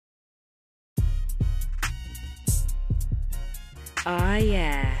Ah,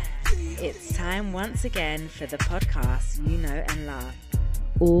 yeah. It's time once again for the podcast you know and love.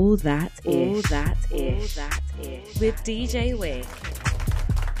 All That Ish. With DJ Wig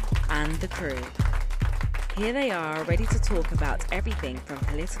and the crew. Here they are, ready to talk about everything from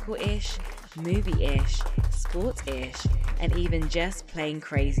political-ish, movie-ish, sport-ish, and even just plain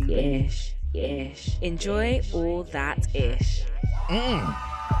crazy-ish. Enjoy All That Ish.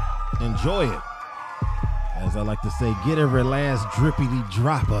 Enjoy it. As I like to say, get every last drippity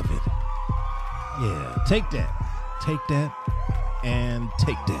drop of it. Yeah, take that, and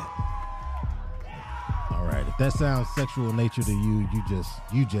take that. All right, if that sounds sexual in nature to you,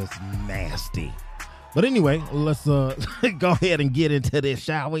 you just nasty. But anyway, let's go ahead and get into this,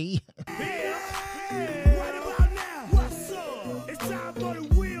 shall we?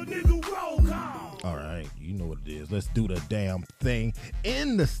 All right, you know what it is. Let's do the damn thing.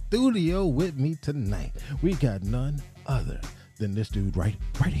 In the studio with me tonight, we got none other than this dude right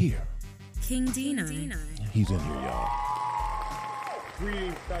here. King Dino. He's in here, y'all.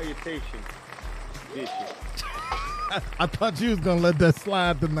 Greetings, salutations, bitches. I thought you was gonna let that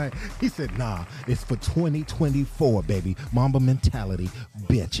slide tonight. He said, nah, it's for 2024, baby. Mamba mentality,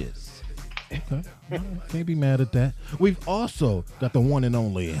 bitches. Okay, can't be mad at that. We've also got the one and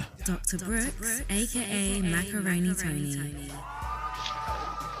only Dr. Brooks, a.k.a. Macaroni Tony.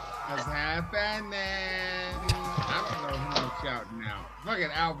 What's happening? I don't know who I'm shouting out.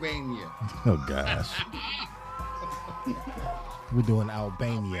 Fucking Albania. Oh, gosh. We're doing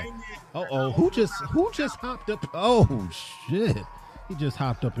Albania. Uh-oh, who just hopped up? Oh, shit. He just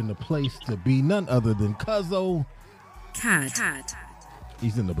hopped up in the place to be none other than Cuzzo Cad.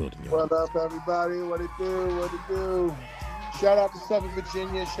 He's in the building, y'all. What up, everybody? What it do? Shout out to Southern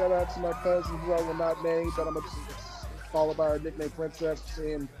Virginia. Shout out to my cousins who I will not name, but I'm going to follow by our nickname Princess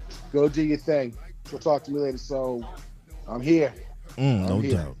and go do your thing. She'll talk to me later. So I'm here. No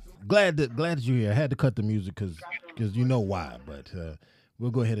doubt. Glad that you're here. I had to cut the music because you know why, but we'll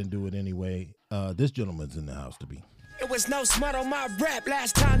go ahead and do it anyway. This gentleman's in the house to be. It was no smut on my rap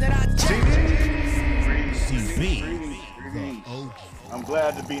last time that I checked. CB. OG. I'm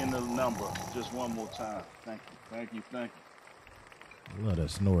glad to be in the number. Just one more time. Thank you. I love that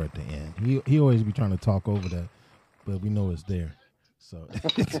snore at the end. He always be trying to talk over that, but we know it's there. So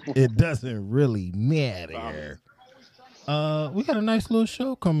it doesn't really matter. We got a nice little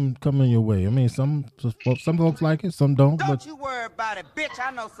show coming your way. I mean, some folks like it, some don't. Don't you worry about it, bitch.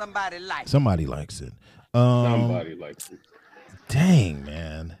 I know somebody likes it. Somebody likes it. Somebody likes it. Dang,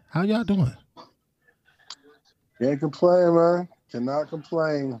 man. How y'all doing? Can't complain, man. Cannot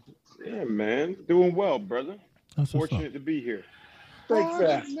complain. Yeah, man. Doing well, brother. That's what's Fortunate to be here. Big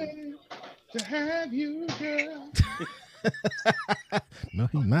fast. To have you, girl. No,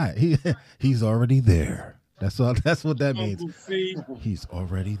 he's not. He's already there. That's what that means. He's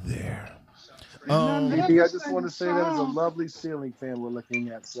already there. I just want to say that is a lovely ceiling fan we're looking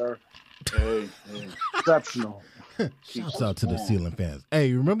at, sir. Hey. Exceptional. Shouts out to the ceiling fans.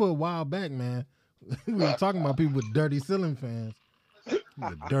 Hey, remember a while back, man? We were talking about people with dirty ceiling fans.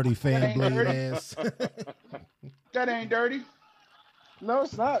 The dirty fan blade ass. That ain't dirty. No,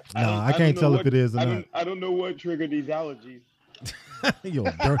 it's not. No, I can't tell if it is or not. I don't know what triggered these allergies. Yo,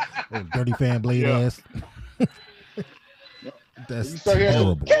 dirty fan blade ass. That's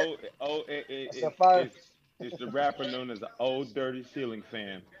terrible. It's the rapper known as the old dirty ceiling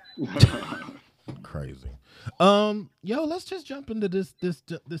fan. Crazy. Yo, let's just jump into this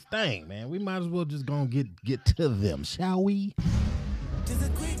thing, man. We might as well just go and get to them, shall we?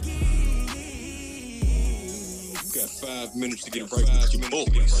 Got 5 minutes to get right with your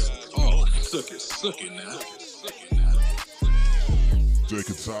boys. Oh, suck it now. Take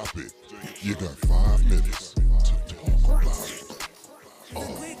a topic. You got 5 minutes to talk about it.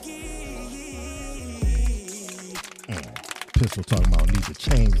 Pistol talking about need to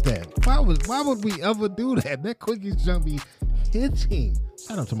change that. Why would we ever do that? That quickies jump be hitting.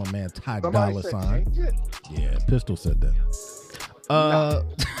 Shout out to my man Ty Dollar Sign. Yeah, Pistol said that.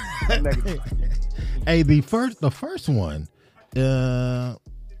 Hey, the first one, we're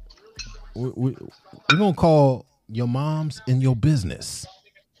gonna call your mom's in your business.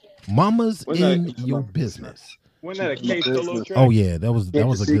 Mama's in your business. Wasn't that a K Solo track? Oh yeah, that was a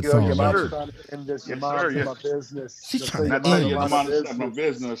good song. Your mom's my business. She's trying to Your mom's my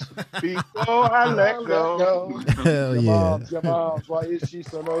business. Before I let go. Hell yeah. Your mom's. Why is she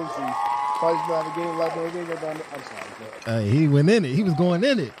so nosy? I'm sorry. He went in it. He was going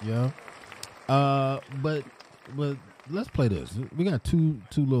in it, yo. But let's play this. We got two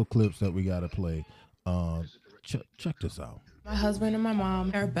little clips that we gotta play. Check this out. My husband and my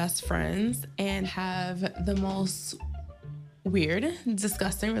mom are best friends and have the most weird,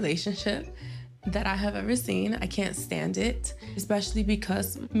 disgusting relationship that I have ever seen. I can't stand it, especially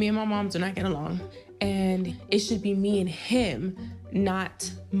because me and my mom do not get along. And it should be me and him,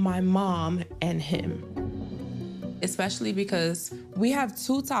 not my mom and him. Especially because we have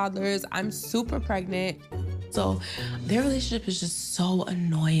 2 toddlers, I'm super pregnant. So their relationship is just so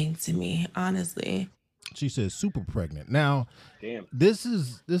annoying to me, honestly. She says super pregnant. Now, Damn. this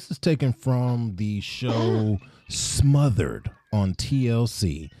is taken from the show Smothered on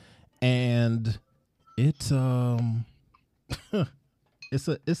TLC. And it's it's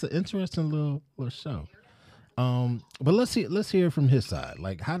an interesting little show. But let's hear from his side.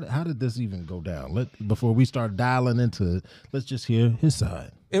 Like how did this even go down? Before we start dialing into it, let's just hear his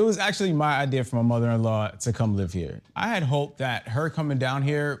side. It was actually my idea for my mother-in-law to come live here. I had hoped that her coming down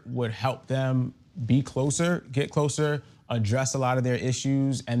here would help them be closer, get closer, address a lot of their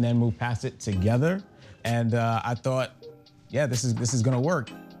issues, and then move past it together. And I thought, yeah, this is gonna work.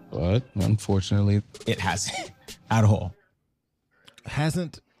 But unfortunately, it hasn't at all.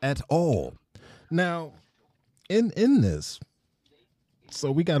 Hasn't at all. Now, in this,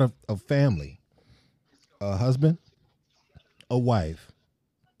 so we got a family, a husband, a wife,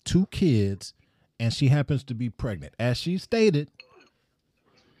 2 kids, and she happens to be pregnant. As she stated,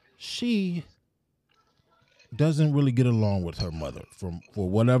 she doesn't really get along with her mother for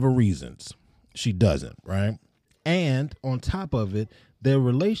whatever reasons. She doesn't, right? And on top of it, their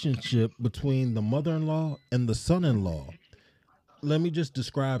relationship between the mother-in-law and the son-in-law. Let me just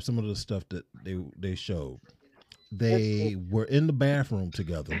describe some of the stuff that they showed. They were in the bathroom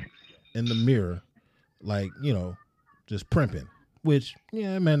together, in the mirror, like, just primping. Which,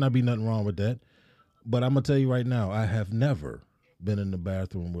 yeah, it may not be nothing wrong with that. But I'm going to tell you right now, I have never been in the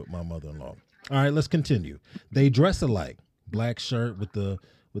bathroom with my mother-in-law. All right, let's continue. They dress alike. Black shirt with the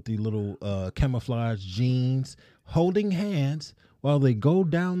little camouflage jeans, holding hands while they go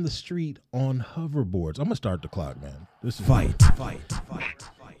down the street on hoverboards. I'm going to start the clock, man. This is fight.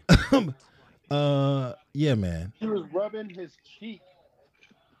 Yeah, man. He was rubbing his cheek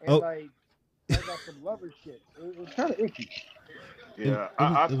and I got some lover shit. It was kind of icky. Yeah,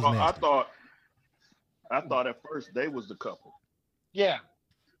 I thought at first they was the couple. Yeah.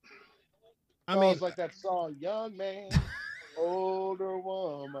 I mean, it's like that song, "Young Man, Older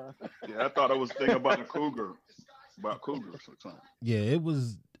Woman." Yeah, I thought I was thinking about cougars or something. Yeah, it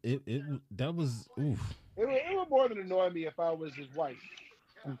was. That was. Oof. It would more than annoy me if I was his wife.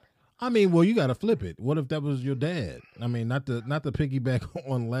 I mean, well, you got to flip it. What if that was your dad? I mean, not to piggyback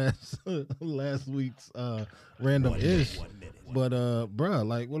on last week's random ish, but bruh,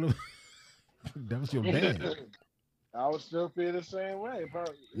 like, what if that was your dad? I would still feel the same way.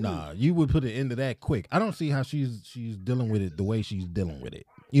 Probably. Nah, you would put it into that quick. I don't see how she's dealing with it the way she's dealing with it.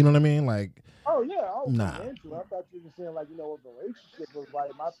 You know what I mean? Like, oh yeah, I was nah. into it. I thought you were saying like, what the relationship was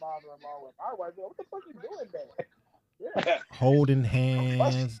like. My father-in-law with my wife. What the fuck you doing there? Yeah. Holding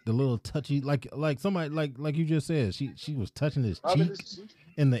hands, the little touchy, like somebody, like you just said, she was touching his cheek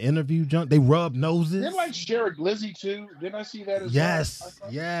in the interview. Junk. They rubbed noses. Didn't like share a glizzy too? Didn't I see that as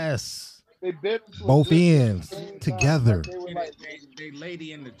Yes. They bit both ends together. They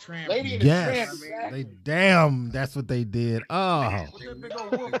lady in the tramp. Yes. They that's what they did. Oh. With that big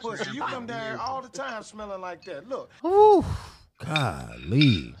old wolf pussy, you come down here all the time smelling like that. Look. Ooh.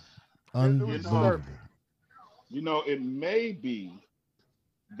 Golly. Unbelievable. It may be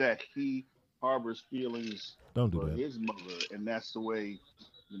that he harbors feelings for his mother, and that's the way,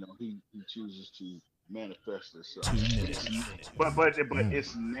 he chooses to manifest itself. 2 minutes. But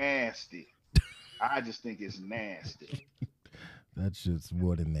it's nasty. I just think it's nasty. That's just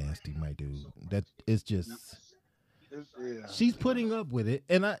more than nasty, my dude. That it's just. She's putting up with it,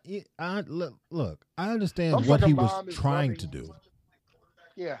 and I look. I understand what he was trying to do.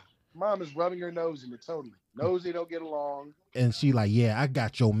 Yeah, mom is rubbing her nose in it totally. Nosy don't get along. And she like, yeah, I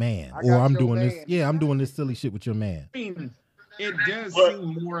got your man, or I'm doing this. Yeah, I'm doing this silly shit with your man. I mean, it does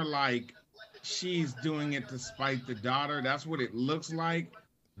seem more like she's doing it to spite the daughter. That's what it looks like.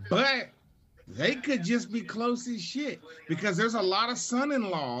 But they could just be close as shit, because there's a lot of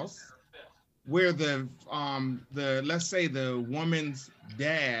son-in-laws where the let's say the woman's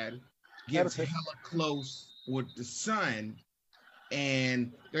dad gets hella close with the son,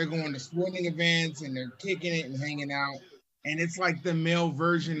 and they're going to sporting events and they're kicking it and hanging out, and it's like the male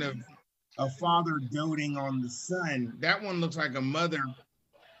version of a father doting on the son. That one looks like a mother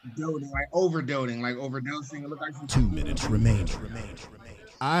doting, like overdosing. It looks like 2 minutes remain.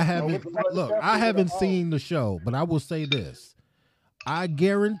 I haven't seen the show, but I will say this. I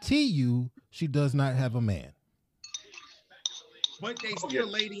guarantee you she does not have a man. But they still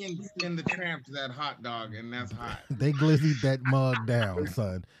Lady in the Tramp to that hot dog, and that's hot. They glizzied that mug down,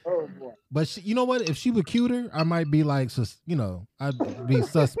 son. Oh boy. But you know what? If she were cuter, I might be like, I'd be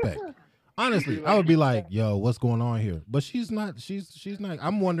suspect. Honestly, I would be like, yo, what's going on here? But she's not. She's not.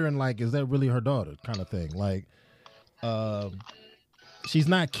 I'm wondering, like, is that really her daughter kind of thing? Like, she's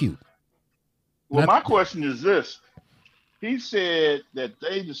not cute. Well, my question is this. He said that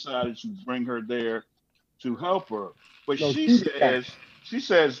they decided to bring her there to help her. But she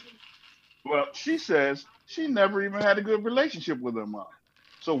says she never even had a good relationship with her mom.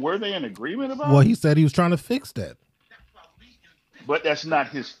 So were they in agreement about it? Well, he said he was trying to fix that. But that's not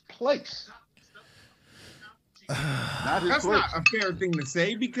his place. That's not a fair thing to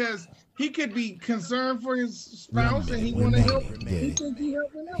say because he could be concerned for his spouse and he want to help. He think he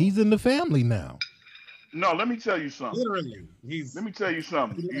helping out. He's in the family now. No, let me tell you something. Literally, let me tell you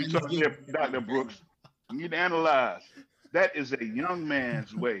something. You talking there, Dr. Brooks. You need to analyze. That is a young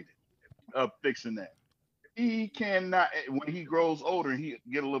man's way of fixing that. He cannot, when he grows older and he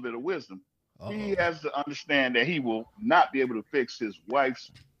get a little bit of wisdom, he has to understand that he will not be able to fix his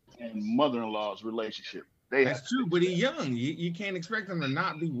wife's and mother-in-law's relationship. That's true, but he's young. You can't expect him to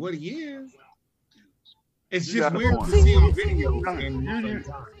not be what he is. It's just weird to see on video.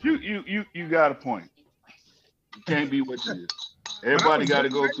 You got a point. You can't be what you is. Everybody got to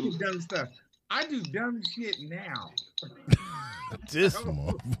go through dumb stuff. I do dumb shit now. This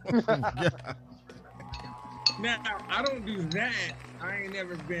motherfucker. Now, I don't do that. I ain't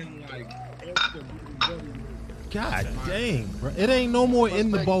never been like extra. God dang, bro. It ain't no more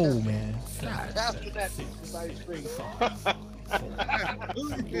in the bowl, man. God. After that, ice cream.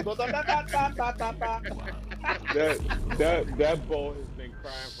 that boy has been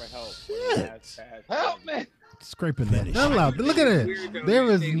crying for help. Help me! Scraping that shit out. Look at it. There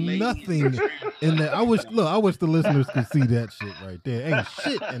is nothing in that. I wish the listeners could see that shit right there. Ain't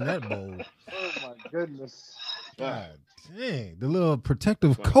shit in that bowl. Oh my goodness. God dang. The little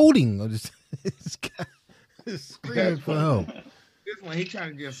protective coating of this screaming for help. This one, he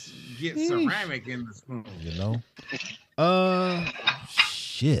trying to just get ceramic in the spoon. You know?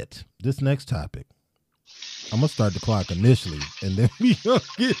 Shit. This next topic. I'm gonna start the clock initially, and then we gonna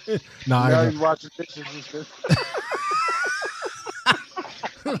get. Now he's watching dishes and shit.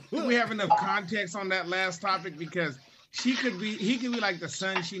 Do we have enough context on that last topic? Because he could be like the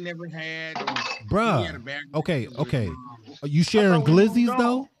son she never had. Bruh. Okay. Are you sharing glizzies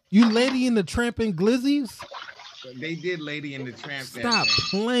though? You Lady in the Tramp and glizzies? They did Lady in the Tramp. Stop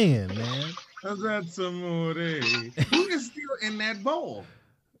playing, man. That's Snorer. Who is still in that bowl?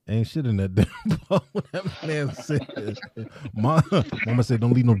 Ain't shit in that damn bowl. That man said. Mama said,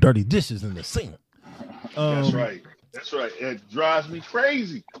 "Don't leave no dirty dishes in the sink." That's right. It drives me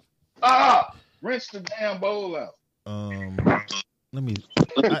crazy. Rinse the damn bowl out. Let me.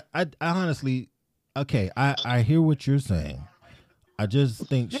 I honestly, okay. I hear what you're saying. I just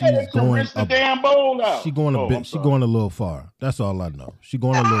think she's going. Rinse the damn bowl out. She going a bit. She going a little far. That's all I know. She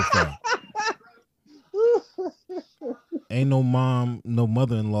going a little far. Ain't no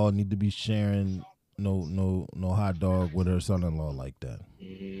mother-in-law need to be sharing no hot dog with her son-in-law like that.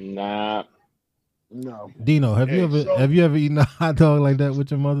 Nah. No. Dino, have you ever eaten a hot dog like that with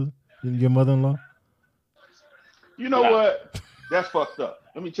your mother-in-law? You know what? That's fucked up.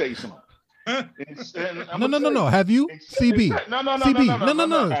 Let me tell you something. No. Have you? CB. No.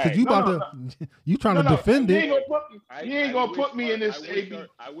 Because you trying to defend it. You ain't gonna put me in this.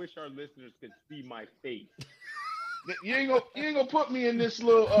 I wish our listeners could see my face. You ain't gonna put me in this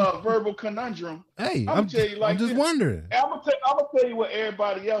little verbal conundrum. Hey, I'm just wondering. I'm gonna tell you what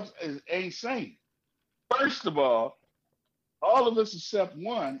everybody else ain't saying. First of all of us except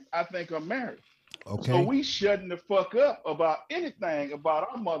one, I think, are married. Okay. So we shutting the fuck up about anything about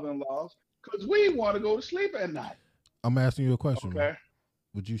our mother-in-laws because we want to go to sleep at night. I'm asking you a question. Okay.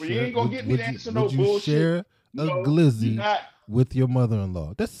 Would you Well, share? You ain't gonna get me to answer no would you bullshit. share a glizzy with your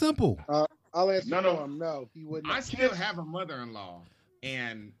mother-in-law? That's simple. I'll answer No. him. No, he wouldn't. I still have a mother-in-law,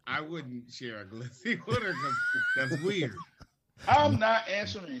 and I wouldn't share a glizzy with her because that's weird. I'm not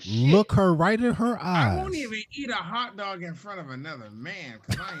answering shit. Look her right in her eyes. I won't even eat a hot dog in front of another man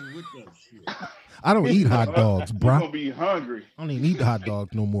because I ain't with that shit. I don't eat hot dogs, bro. You're gonna be hungry. I don't even eat hot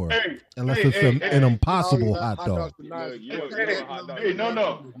dogs no more. Unless hey, it's hey, an impossible hot dog.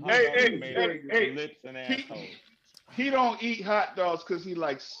 He don't eat hot dogs because he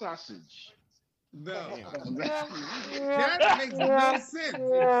likes sausage. No. That makes no sense.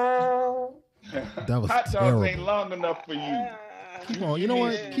 That was hot terrible. dogs ain't long enough for you. Keep on. You know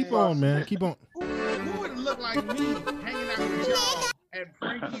what? Keep on, man. Keep on. Who would look like me hanging out with y'all at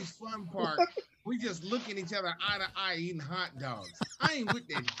Frankie's Fun Park. We just look at each other eye to eye eating hot dogs. I ain't with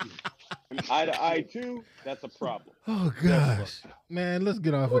that shit. Eye to eye too, that's a problem. Oh gosh, man, let's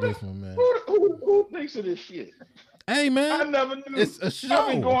get off of this one, man. Who thinks of this shit? Hey, man, I never knew. It's a show.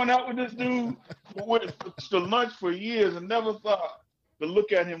 I've been going out with this dude to lunch for years and never thought to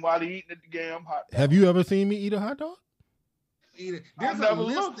look at him while he eating the damn hot dog. Have you ever seen me eat a hot dog? There's a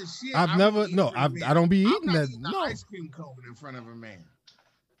list of shit. I don't be eating that. No, ice cream cone in front of a man.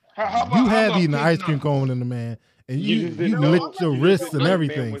 You have eaten the ice cream cone in the man, and you licked your wrists and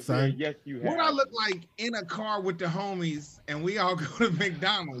everything, son. Yes, you have. What I look like in a car with the homies, and we all go to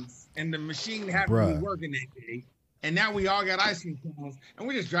McDonald's, and the machine happened to be working that day, and now we all got ice cream cones, and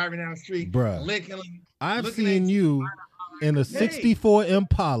we're just driving down the street, licking them. I've seen you in a 64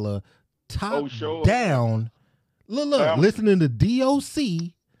 Impala, top down. Look, listening to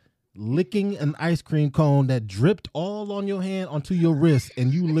DOC, licking an ice cream cone that dripped all on your hand onto your wrist,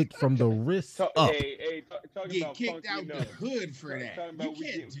 and you licked from the wrist up. Get kicked out the hood for that. You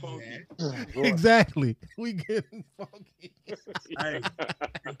can't do that. Exactly. We getting funky. Hey,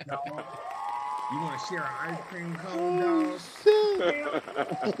 dog. You want to share an ice cream cone, dog?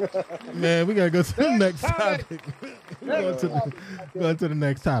 Man, we gotta go to the next topic. Go to the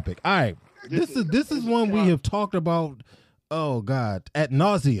next topic. All right. This is one we have talked about, oh God, ad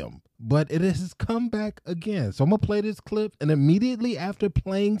nauseum, but it has come back again. So I'm gonna play this clip, and immediately after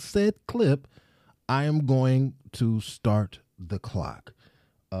playing said clip, I am going to start the clock.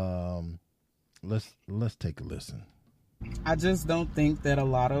 Let's take a listen. I just don't think that a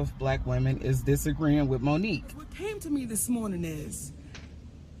lot of black women is disagreeing with Monique. What came to me this morning is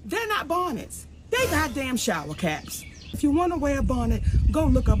they're not bonnets. They goddamn shower caps. If you want to wear a bonnet, go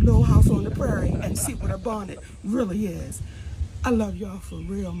look up Little House on the Prairie and see what a bonnet really is. I love y'all for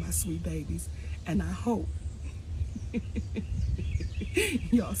real, my sweet babies, and I hope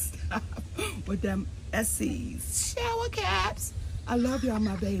y'all stop with them SCs. Shower caps. I love y'all,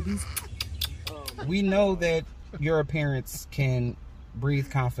 my babies. We know that your parents can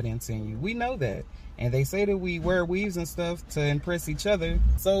breathe confidence in you. We know that. And they say that we wear weaves and stuff to impress each other.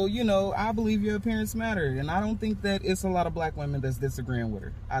 So, you know, I believe your appearance matter. And I don't think that it's a lot of black women that's disagreeing with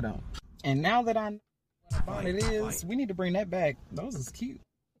her. I don't. And now that I know what a bonnet is, we need to bring that back. Those is cute.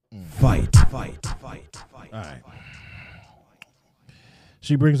 Fight. All right.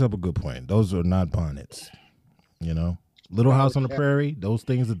 She brings up a good point. Those are not bonnets. You know? Little House on the Prairie, those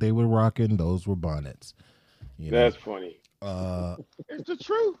things that they were rocking, those were bonnets. That's funny. It's the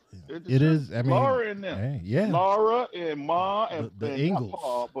truth. It is. I mean, Laura and them. Hey, yeah. Laura and Ma and the and Ingalls.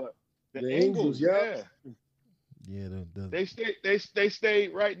 Paul, but the Ingalls, yeah. Yeah. They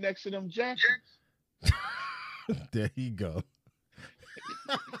stayed right next to them Jacksons. There you go.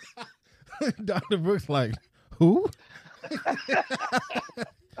 Dr. Brooks like, who?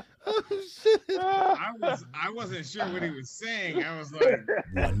 Oh, shit. I wasn't sure what he was saying. I was like,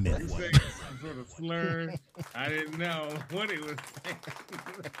 1 minute. He saying some sort of slur. I didn't know what he was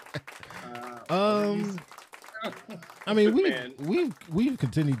saying. I mean, we've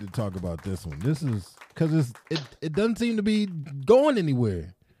continued to talk about this one. This is because it doesn't seem to be going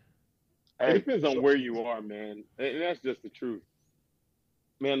anywhere. It depends on where you are, man, and that's just the truth.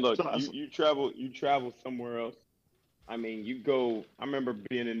 Man, look, you travel somewhere else. I mean, you go. I remember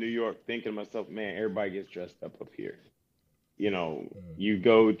being in New York, thinking to myself, man, everybody gets dressed up here. You know, you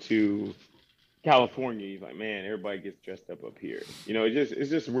go to California, you're like, man, everybody gets dressed up here. You know, it's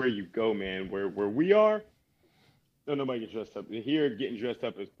just where you go, man. Where we are, no, nobody gets dressed up. Here, getting dressed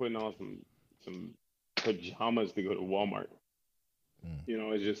up is putting on some pajamas to go to Walmart. You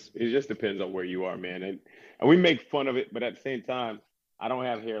know, it just depends on where you are, man. And we make fun of it, but at the same time, I don't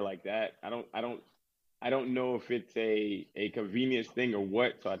have hair like that. I don't know if it's a convenience thing or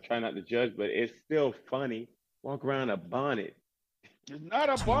what, so I try not to judge, but it's still funny. Walk around a bonnet. It's not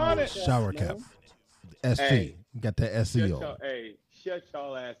a bonnet. Shower cap. SC. Hey, got that SC on. Shut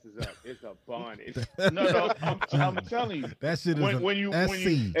y'all asses up. It's a bonnet. No, I'm telling you. That shit is when you here's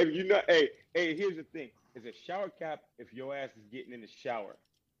the thing. It's a shower cap if your ass is getting in the shower.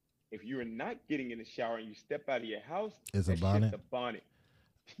 If you're not getting in the shower and you step out of your house, it's a bonnet. It's a bonnet.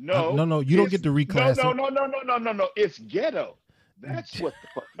 No, you don't get to reclass it. No. It's ghetto. That's what the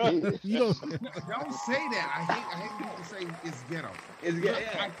fuck it is. You don't say that. I hate people to say it's ghetto. It's ghetto.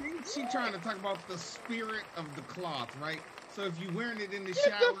 I think she's trying to talk about the spirit of the cloth, right? So if you're wearing it in the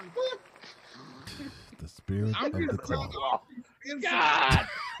shower, the spirit of the cloth. God,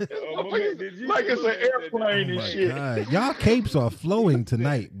 like it's an airplane and shit. God. Y'all capes are flowing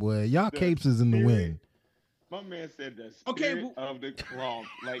tonight, boy. Y'all capes is in the wind. My man said the spirit of the cloth.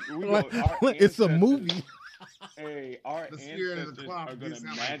 Like it's a movie. Hey, our ancestors are going to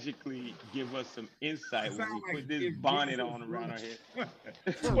magically give us some insight when we put this bonnet on around our head.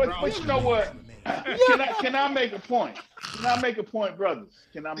 But you know what? Can I make a point? Can I make a point, brothers?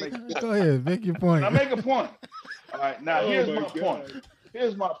 Can I make a point? Go ahead, make your point. Can I make a point? All right, now here's my point.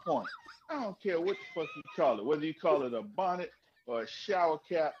 Here's my point. I don't care what the fuck you call it. Whether you call it a bonnet or a shower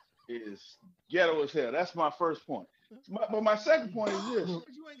cap is ghetto as hell. That's my first point. But my second point is this.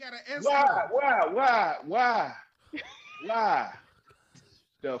 You ain't got an Why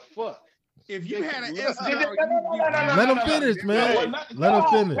the fuck? If you had an S, let him finish, man. Let him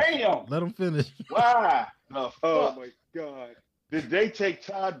finish. Let him finish. Why the fuck? Oh my God. Did they take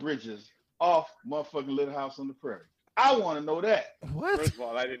Todd Bridges off motherfucking Little House on the Prairie? I want to know that. What? First of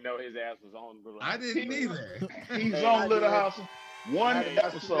all, I didn't know his ass was on Little House. I didn't either. He's on Little House. One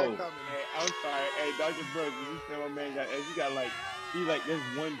episode. Hey, I'm sorry. Hey, Dr. Brooks, you say my man got, he got like, there's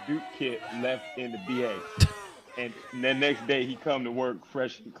one Duke kid left in the BA. And the next day he come to work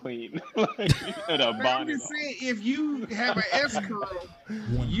fresh and clean. I'm just saying, if you have an S curl,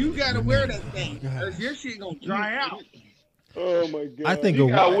 you gotta wear that thing, because your shit gonna dry out. Oh my God! I think you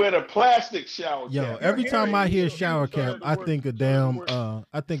gotta wear the plastic shower cap. Yo, every time I hear shower cap, I think of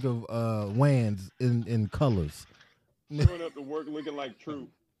I think of Wands in colors. Showing up to work looking like True.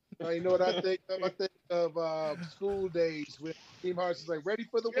 You know what I think of? I think of school days when Team Hearts is like, ready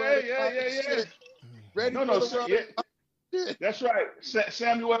for the world. Yeah. Ready for the world. Yeah. That's right.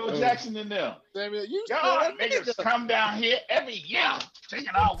 Samuel L. Jackson in there. Samuel, y'all niggas come down here every year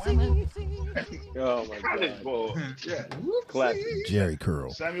taking all women. Oh my God. Boy. Yeah. Classic. Jerry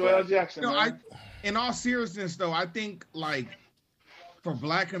Curl. Samuel L. Jackson. In all seriousness, though, I think like for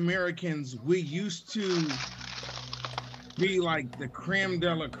Black Americans, we used to be like the creme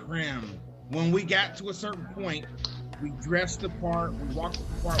de la creme. When we got to a certain point, we dressed the part, we walked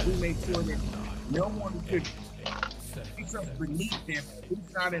the part, we made sure that no one could piece us beneath them, at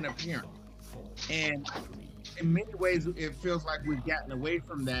least not in appearance. And in many ways, it feels like we've gotten away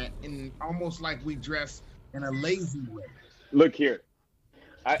from that, and almost like we dress in a lazy way. Look here,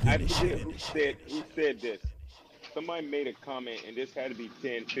 I forget who said this. Somebody made a comment, and this had to be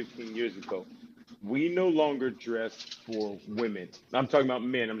 10, 15 years ago. We no longer dress for women. I'm talking about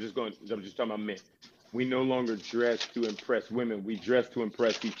men. I'm just talking about men. We no longer dress to impress women. We dress to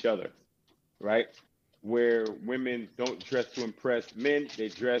impress each other, right? Where women don't dress to impress men, they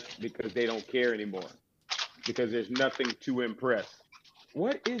dress because they don't care anymore, because there's nothing to impress.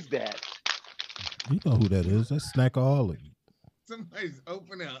 What is that? You know who that is. That's Snackaholic. Somebody's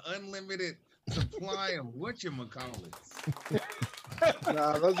opening an unlimited supply of whatchamacallits.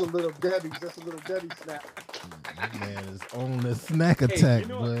 Nah, those are little Debbie's. That's a little Debbie snack. Man is on the snack attack,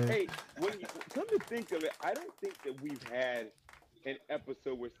 boy. Hey, when you come to think of it, I don't think that we've had an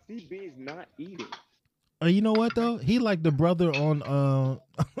episode where CB's not eating. You know what though? He like the brother on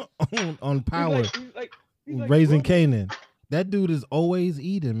on Power, he's like Raising Canaan. That dude is always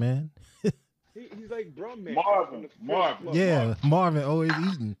eating, man. He's like Brumman. Marvin. Yeah, Marvin always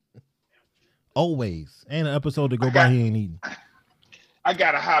eating. Always. Ain't an episode to go by he ain't eating. I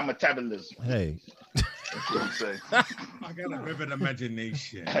got a high metabolism. Hey. That's what I'm saying. I got a vivid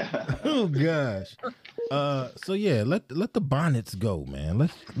imagination. Oh gosh. So yeah, let the bonnets go, man.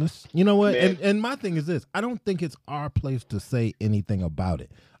 Let's you know what? And my thing is this. I don't think it's our place to say anything about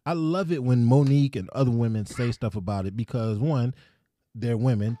it. I love it when Monique and other women say stuff about it because one, they're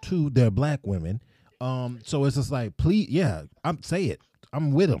women, two, they're Black women. So it's just like, please, yeah, say it.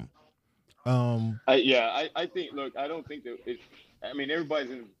 I'm with them. I think. Look, I don't think that it's. I mean,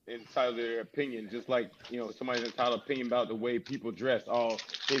 everybody's entitled to their opinion, just like, somebody's entitled to opinion about the way people dress. Oh,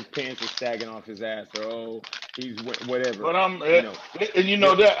 his pants are sagging off his ass, or oh, he's whatever. But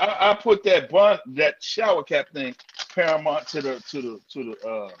that I put that shower cap thing paramount to the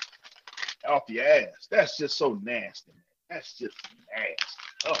off your ass. That's just so nasty. That's just nasty.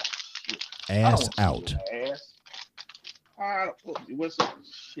 Oh shit. Ass out. Ass.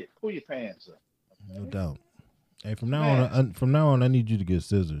 Shit. Pull your pants up. No doubt. Hey, from now on, I need you to get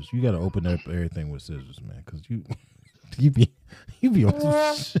scissors. You got to open up everything with scissors, man, because you be on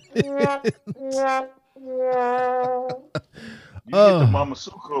some shit. You get the Mama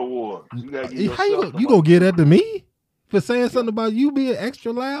Suka award. You gonna get that to me for saying something about you being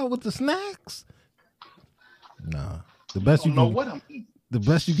extra loud with the snacks? Nah, the best you can. What I'm eating. The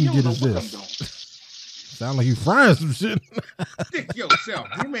best you can get is this. Sound like you frying some shit. Stick yourself.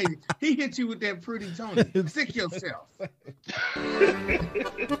 He hit you with that pretty Tony. Stick yourself.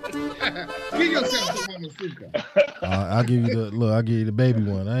 Give yourself to Mama Suka. I'll give you the baby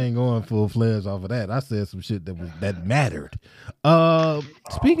one. I ain't going full fledged off of that. I said some shit that mattered.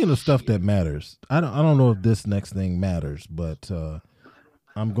 Speaking of stuff that matters, I don't know if this next thing matters, but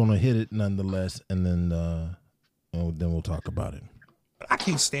I'm gonna hit it nonetheless, and then we'll talk about it. I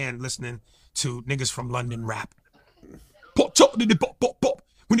can't stand listening to niggas from London rap. Pop, chop, did it pop, pop, pop.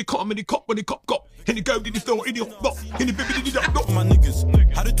 When it come, and it cop, when it cop, and it go, did it throw, and it pop, and it baby, did it up. My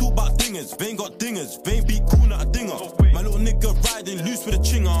niggas, how they talk about dingers? They ain't got dingers. They ain't beat cool, not a dinger. My little nigga riding loose with a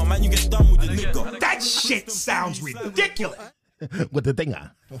chinger. Man, you get done with the nigga. That shit sounds ridiculous. With the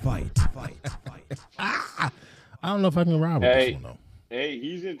dinger. Fight. I don't know if I can ride with this one, though. Hey,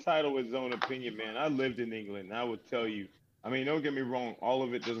 he's entitled to his own opinion, man. I lived in England, and I would tell you, I mean, don't get me wrong, all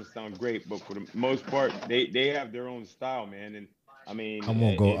of it doesn't sound great, but for the most part, they have their own style, man. And I mean, I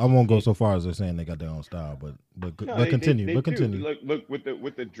won't go so far as they're saying they got their own style, but continue. Look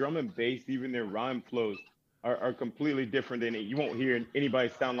with the drum and bass, even their rhyme flows are completely different than it. You won't hear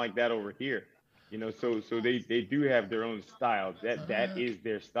anybody sound like that over here. You know, so they do have their own style. That is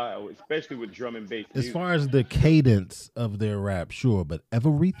their style, especially with drum and bass music. As far as the cadence of their rap, sure, but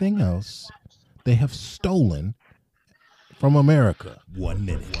everything else they have stolen from America. 1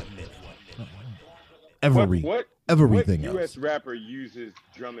 minute. Everything else. U.S. rapper uses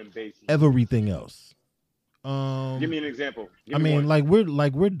drum and bass. Everything else. Give me an example.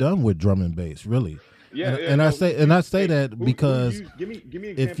 We're done with drum and bass, really. Yeah, I say that because give me an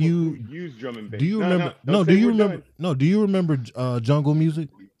example if you who use drum and bass. Do you remember? Do you remember jungle music?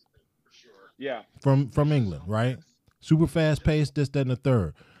 Yeah. From England, right? Super fast paced, this, that, and the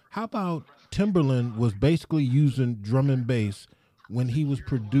third. How about Timberland was basically using drum and bass when he was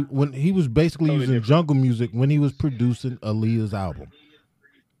basically using jungle music when he was producing Aaliyah's album.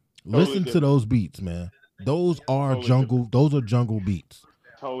 Listen to those beats, man. Those are jungle beats.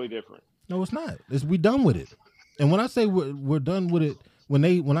 Totally different. No, it's not. We done with it. And when I say we're done with it,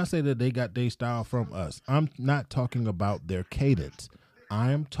 when I say that they got their style from us, I'm not talking about their cadence.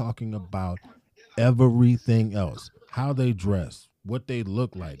 I am talking about everything else. How they dress, what they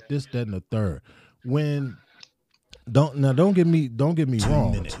look like, this, that, and the third. Don't get me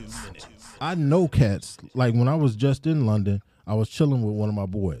wrong. I know cats. Like when I was just in London, I was chilling with one of my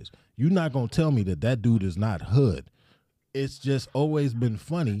boys. You're not gonna tell me that dude is not hood. It's just always been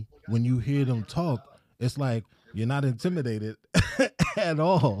funny when you hear them talk. It's like you're not intimidated at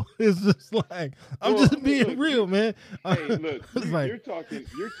all. It's just like I'm just being real, man. Hey, look, you're talking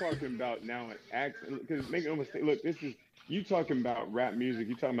about now an accent. Because make no mistake, look, this is. You talking about rap music?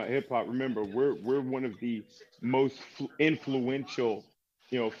 You talking about hip hop? Remember, we're one of the most influential,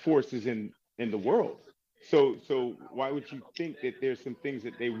 forces in the world. So why would you think that there's some things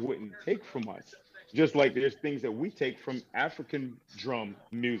that they wouldn't take from us? Just like there's things that we take from African drum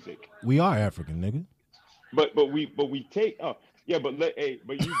music. We are African, nigga. But we take.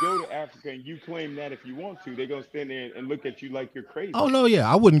 But you go to Africa and you claim that if you want to, they're gonna stand there and look at you like you're crazy. Oh no, yeah,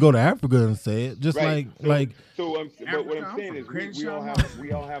 I wouldn't go to Africa and say it. Just right. But what I'm saying is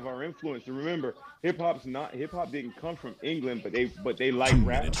we all have our influence. And remember, hip hop didn't come from England, but they like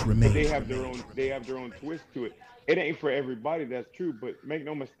rap. They have their own twist to it. It ain't for everybody, that's true, but make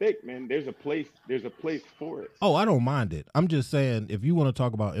no mistake, man, there's a place for it. Oh, I don't mind it. I'm just saying, if you want to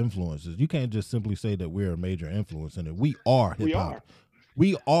talk about influences, you can't just simply say that we're a major influence in it. We are hip hop.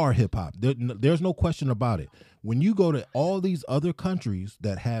 We are hip hop. There's no question about it. When you go to all these other countries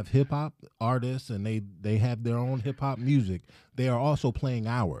that have hip hop artists and they have their own hip hop music, they are also playing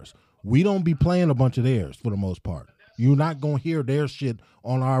ours. We don't be playing a bunch of theirs for the most part. You're not going to hear their shit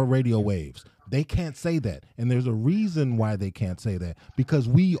on our radio waves. They can't say that. And there's a reason why they can't say that. Because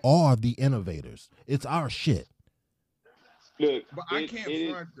we are the innovators. It's our shit. Look, but I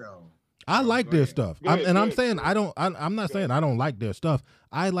can't front though. I like their stuff. I'm not saying I don't like their stuff.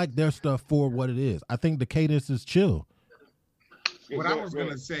 I like their stuff for what it is. I think the cadence is chill. What I was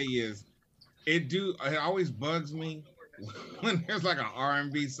gonna say is it always bugs me when there's like an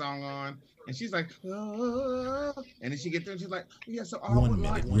R&B song on and she's like, oh, and then she gets there and she's like, yeah, so I 1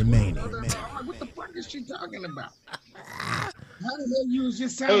 minute remaining. What the fuck is she talking about? How the hell you was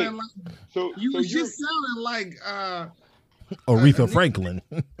just sounding like Aretha Franklin.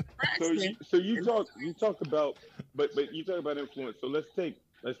 So you talk about influence. So let's take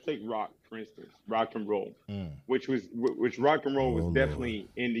rock, for instance, rock and roll, which rock and roll was definitely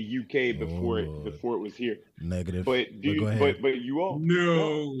in the UK before it was here. Negative. But you all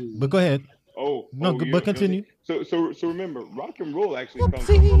But go ahead. But continue. So remember, rock and roll actually comes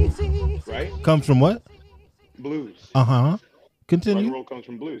from blues, right? Comes from what? Blues. Continue. Rock and roll comes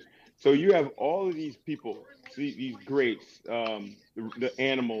from blues. So you have all of these people, these greats, the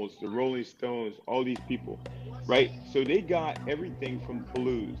Animals, the Rolling Stones, all these people, right? So they got everything from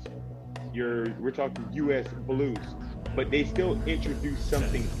blues. We're talking U.S. blues, but they still introduce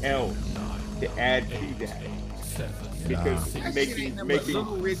something else to add to that. Because that shit ain't nothing but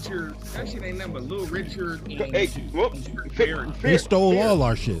Little Richard. That shit ain't nothing but Little Richard. Hey, well, fair. They stole all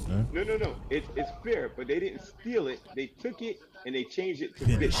our shit, man. No. It's fair, but they didn't steal it. They took it and they changed it to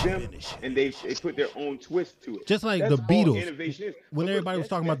fit them, and they put their own twist to it. Just like That's the Beatles. All innovation is. When everybody was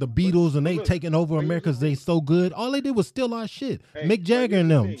talking about the Beatles and they taking over America because they so good, all they did was steal our shit. Hey, Mick Jagger and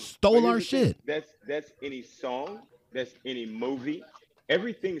them stole our shit. That's any song. That's any movie.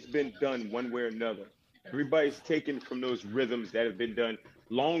 Everything's been done one way or another. Everybody's taken from those rhythms that have been done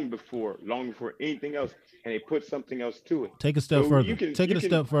long before anything else, and they put something else to it. Take a step further. Take it a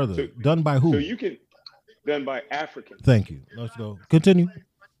step further. Done by who? So you can done by Africans. Thank you. Let's go. Continue.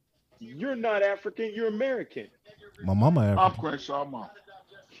 You're not African. You're American. My mama African. I'm Crenshaw, mom.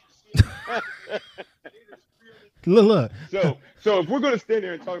 Look. So if we're gonna stand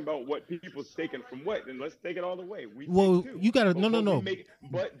there and talk about what people's taken from what, then let's take it all the way. You gotta no.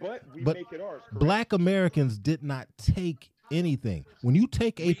 But we make it ours. Correct? Black Americans did not take anything. When you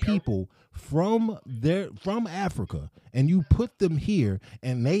take a people from Africa and you put them here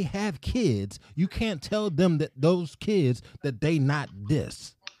and they have kids, you can't tell them that those kids that they not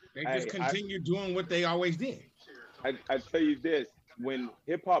this. They just continue doing what they always did. I tell you this. When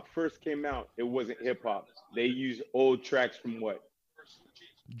hip hop first came out, it wasn't hip hop. They used old tracks from what?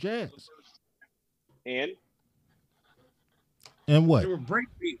 Jazz. And what? They were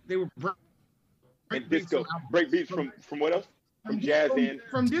breakbeat. They were and disco. Breakbeats from what else? From jazz and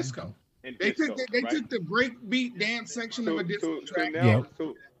from disco. And they disco, took the breakbeat dance section of a disco track.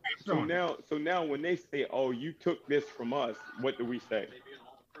 So now when they say, "Oh, you took this from us," what do we say?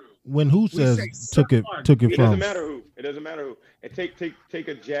 When who says took it from? It doesn't matter who. It doesn't matter who. And take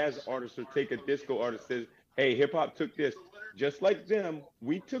a jazz artist or take a disco artist says, "Hey, hip hop took this." Just like them,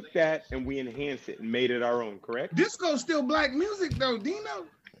 we took that and we enhanced it and made it our own. Correct? Disco's still black music though, Dino.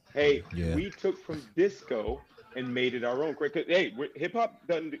 Hey, we took from disco and made it our own. Correct? Hey, hip hop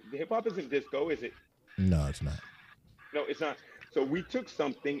isn't disco, is it? No, it's not. No, it's not. So we took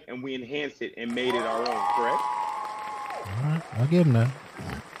something and we enhanced it and made it our own. Correct? All right, I'll give him that.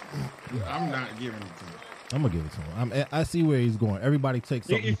 I'm not giving it to him. I'm gonna give it to him. I see where he's going. Everybody takes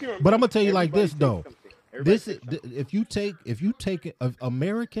something, but I'm gonna tell you like this though. If you take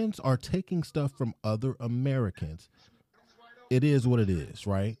Americans are taking stuff from other Americans, it is what it is,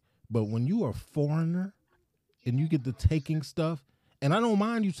 right? But when you are a foreigner and you get to taking stuff, and I don't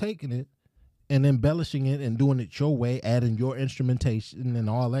mind you taking it and embellishing it and doing it your way, adding your instrumentation and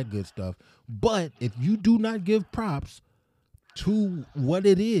all that good stuff. But if you do not give props to what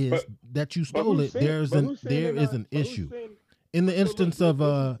it is that you stole it, there is an issue. In the instance of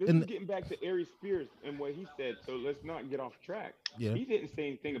getting back to Ari Spears and what he said, so let's not get off track. Yeah. He didn't say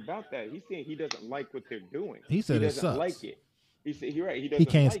anything about that. He's saying he doesn't like what they're doing. He said he it doesn't sucks. Like it. He said he doesn't. He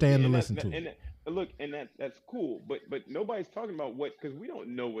can't like stand it. to listen to it. And that's cool, but nobody's talking about what, because we don't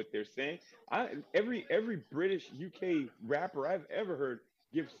know what they're saying. Every British UK rapper I've ever heard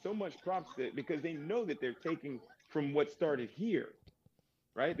gives so much props to it because they know that they're taking from what started here,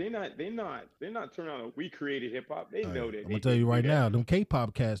 right? They're not turning on we created hip hop. They know that. I'm gonna tell you right now, them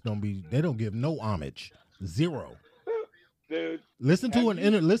K-pop cats don't give no homage, zero. Listen to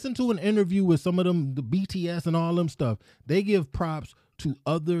an interview with some of them, the BTS and all them stuff. They give props to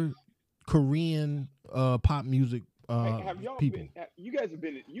other Korean pop music have y'all people. You guys have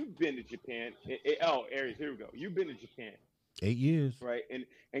you've been to Japan. Aries, here we go. You've been to Japan. 8 years. Right, and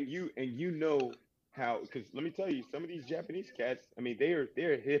you know how, because let me tell you, some of these Japanese cats, I mean, they're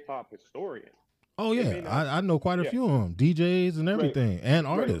hip hop historians. Oh yeah, I know quite a few of them, DJs and everything, and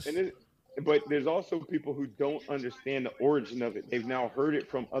artists. Right. But there's also people who don't understand the origin of it. They've now heard it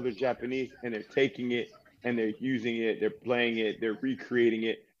from other Japanese, and they're taking it and they're using it, they're playing it, they're recreating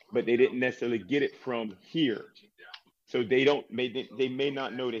it, but they didn't necessarily get it from here. So they may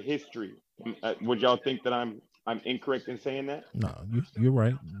not know the history. Would y'all think that I'm incorrect in saying that? No, you're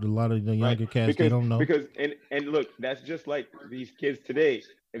right. A lot of the younger cats, they don't know. Because and look, that's just like these kids today.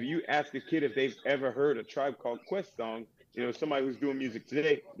 If you ask a kid if they've ever heard a Tribe Called Quest song, somebody who's doing music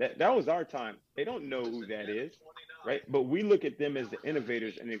today, that was our time. They don't know who that is, right? But we look at them as the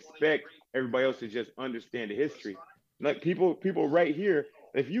innovators and expect everybody else to just understand the history. Like people right here,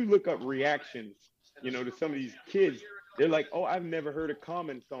 if you look up reactions, to some of these kids, they're like, "Oh, I've never heard a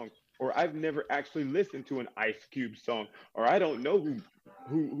Common song, or I've never actually listened to an Ice Cube song, or I don't know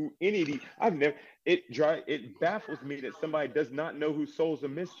who any of these. It baffles me that somebody does not know who Souls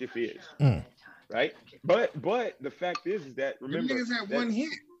of Mischief is. Right? But the fact is that remember niggas had one hit.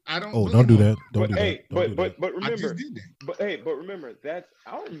 I don't. Oh, don't do that. Don't do that. But remember, I just did that. But remember, that's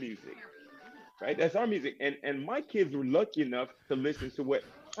our music, right? That's our music, and my kids were lucky enough to listen to what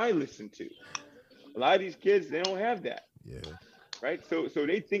I listen to. A lot of these kids, they don't have that. Yeah. Right? So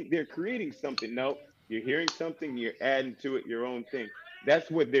they think they're creating something. No, you're hearing something, you're adding to it your own thing. That's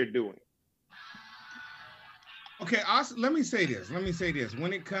what they're doing. Okay, also, let me say this.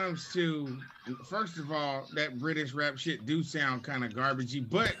 When it comes to, first of all, that British rap shit do sound kind of garbagey,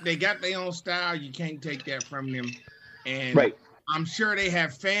 but they got their own style. You can't take that from them. And right. I'm sure they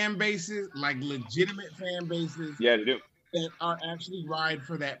have fan bases, like legitimate fan bases. Yeah, they do. That are actually ride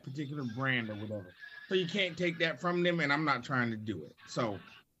for that particular brand or whatever. So you can't take that from them, and I'm not trying to do it. So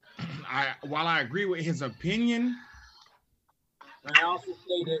while I agree with his opinion, I also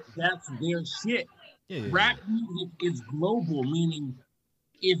say that that's their shit. Yeah. Rap music is global, meaning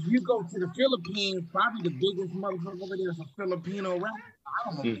if you go to the Philippines, probably the biggest motherfucker over there is a Filipino rapper. I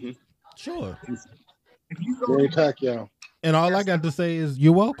don't know. Mm-hmm. Sure. If you go and all I got to say is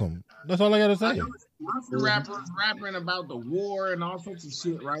you're welcome. That's all I got to say. Lots of rappers rapping about the war and all sorts of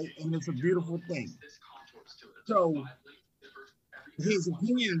shit, right? And it's a beautiful thing. So his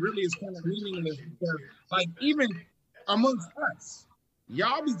opinion really is kind of meaningless because, like, even amongst us,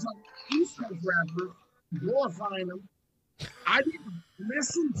 y'all be talking East Coast rappers, glorifying them. I didn't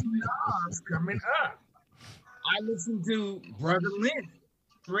listen to Nas coming up. I listened to Brother Lynch,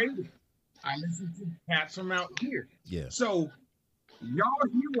 Brady. I listened to cats from out here. Yeah. So y'all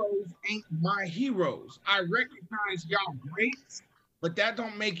heroes ain't my heroes. I recognize y'all greats, but that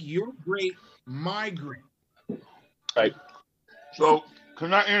don't make your great my great. Right. So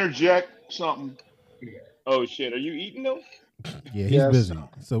can I interject something? Oh shit, are you eating those? Yeah, he's busy.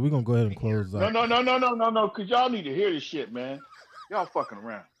 So we're gonna go ahead and close out. No, cause y'all need to hear this shit, man. Y'all fucking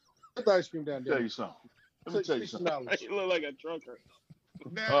around. Put the ice cream down there. Tell you something. Let me tell you something. You look like a drunker.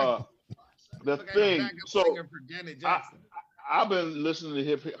 The thing, so I've been listening to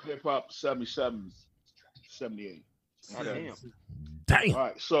hip hop 77, 78. Okay. Damn. All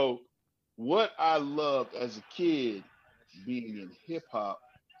right. So what I loved as a kid being in hip hop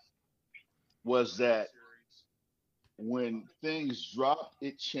was that when things dropped,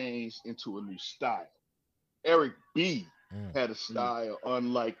 it changed into a new style. Eric B had a style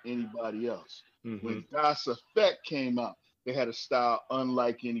unlike anybody else. Mm-hmm. When Das Effect came out, they had a style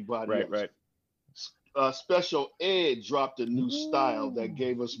unlike anybody else. Right. Special Ed dropped a new style that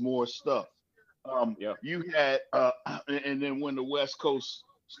gave us more stuff. You had, and then when the West Coast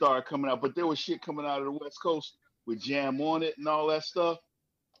started coming out, but there was shit coming out of the West Coast with Jam on it and all that stuff.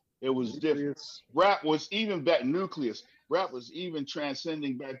 It was different. Rap was even back, Nucleus. Rap was even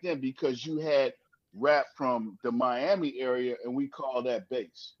transcending back then because you had rap from the Miami area, and we call that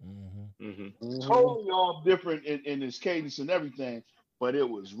bass. Totally all different in its cadence and everything, but it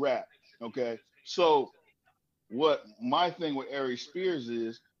was rap. Okay, so what my thing with Ari Spears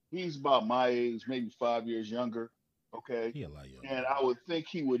is, he's about my age, maybe 5 years younger. Okay, he a lot younger. And I would think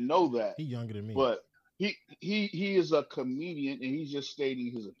he would know that. He's younger than me, but he is a comedian, and he's just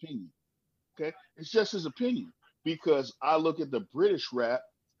stating his opinion. Okay, it's just his opinion because I look at the British rap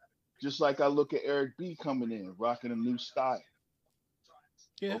just like I look at Eric B coming in, rocking a new style.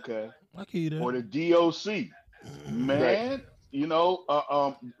 Yeah. Okay. I can hear that. Or the DOC, man, you know,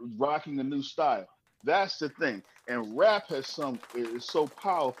 rocking a new style. That's the thing. And rap is so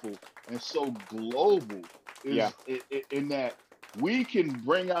powerful and so global. In that we can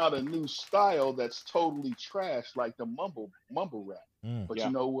bring out a new style that's totally trash, like the mumble rap. But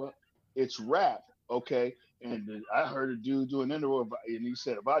you know what? It's rap, okay? And I heard a dude do an interview, and he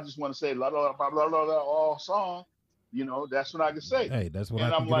said, if I just want to say la la la la la la all song, you know, that's what I can say. Hey, that's what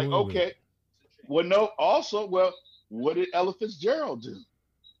and I can I'm like, okay. Well, no, also, what did Ella Fitzgerald do?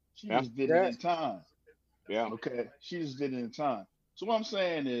 She just did it in time. Yeah. Okay. She just did it in time. So what I'm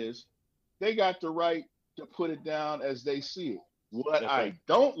saying is they got the right to put it down as they see it. What I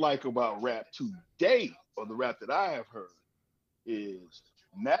don't like about rap today, or the rap that I have heard, is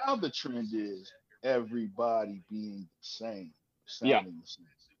now the trend is everybody being the same, sounding the same.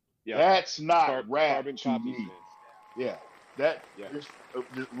 Yeah. That's not rap to me. Yeah. This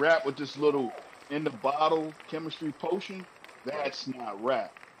rap with this little in the bottle chemistry potion, that's not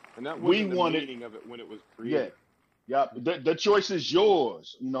rap. And that wasn't the meaning of it when it was created. Yeah. The choice is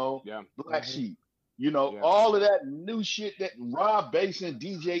yours, you know. Yeah. Black Sheep. You know, all of that new shit that Rob Bass and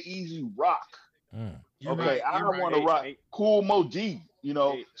DJ Easy rock. Okay, I don't want to rock Cool Mo D, you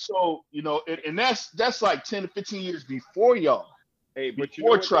know. So, you know, and that's like 10 to 15 years before y'all. Hey, but you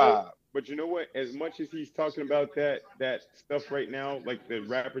know Before what, Tribe. though? But you know what? As much as he's talking about that stuff right now, like the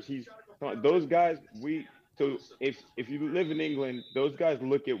rappers, those guys. So if you live in England, those guys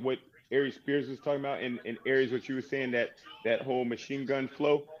look at what Ari Spears was talking about, and Aries, what you were saying, that whole machine gun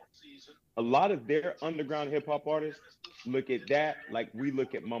flow. A lot of their underground hip hop artists look at that like we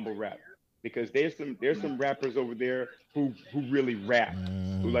look at mumble rap, because there's some rappers over there who really rap,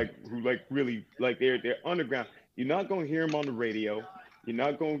 who really like they're underground. You're not gonna hear them on the radio. You're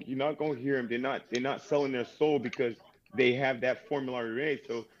not gonna hear them. They're not selling their soul because they have that formula already.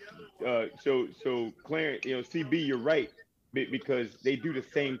 So Clarence, CB, you're right, because they do the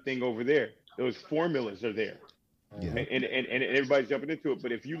same thing over there. Those formulas are there. Yeah. And everybody's jumping into it.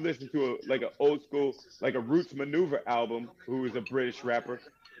 But if you listen to like an old school, like a Roots Maneuver album, who is a British rapper,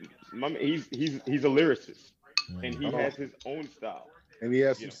 he's a lyricist, and he has his own style. And he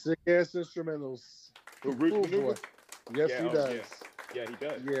has some sick ass instrumentals. Who, Roots Maneuver? Yes, he does. Yeah, he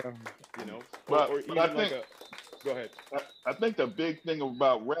does. Yeah. But even I think, like go ahead. I think the big thing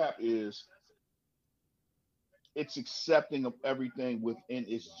about rap is it's accepting of everything within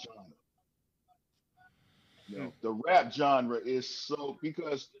its genre. The rap genre is so,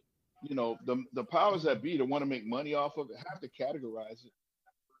 because the powers that be that want to make money off of it have to categorize it.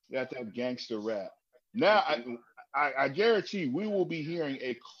 You have to have gangster rap. Now I guarantee we will be hearing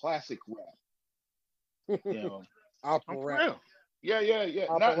a classic rap. Opera rap. Yeah.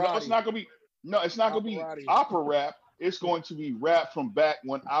 No, it's not gonna be opera rap. It's going to be rap from back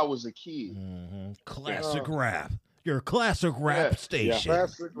when I was a kid. Classic rap. Your classic rap station. Yeah.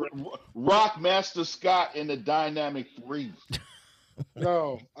 Rock Master Scott and the Dynamic 3.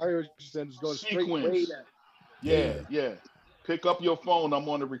 No, I heard you said it's going straight way down. Yeah. Pick up your phone. I'm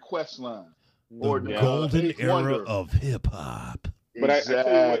on the request line. The golden era of hip hop. But I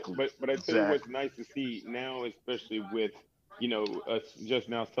tell you what's nice to see now, especially with us just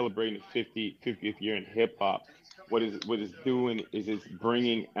now celebrating the 50th year in hip hop. What it's doing is it's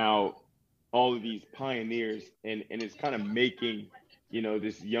bringing out all of these pioneers, and it's kind of making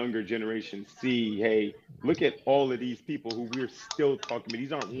this younger generation see, hey, look at all of these people who we're still talking about.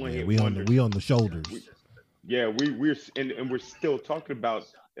 These aren't one hit wonders. We on the shoulders. We're still talking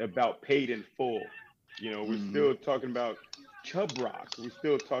about Paid in Full. We're still talking about Chub Rock. We're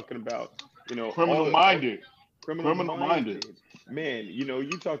still talking about Criminal Minded. Man, you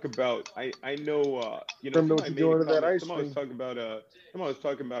talk about. I know. Somebody was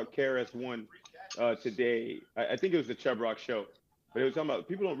talking about KRS-One today. I think it was the Chub Rock show, but it was talking about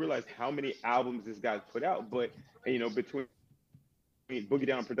people don't realize how many albums this guy's put out. But between Boogie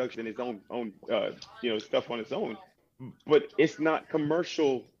Down Production and his own stuff on his own, but it's not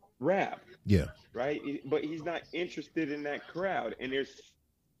commercial rap. Yeah. Right. But he's not interested in that crowd, and there's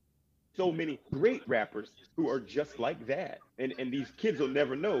so many great rappers who are just like that, and these kids will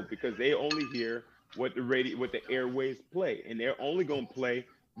never know because they only hear what the airways play, and they're only going to play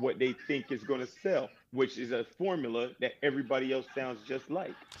what they think is going to sell, which is a formula that everybody else sounds just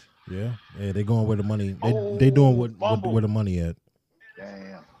like. Yeah, they're going where the money. They doing where the money at.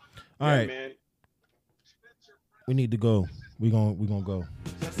 Damn. All right, man. We need to go. We gonna go.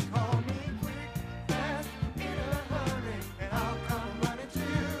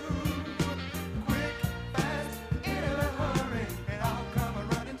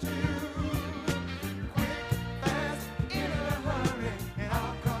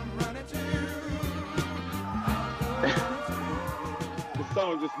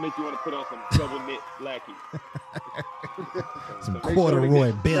 Song just make you want to put on some double knit lackey. Some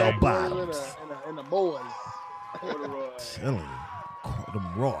corduroy bell bottoms. And the boys. Corduroy. Telling you. Them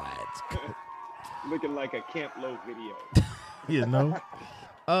roids. Looking like a Camp Low video.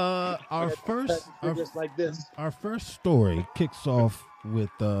 Our first story kicks off with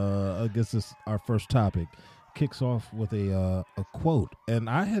I guess it's our first topic. Kicks off with a quote, and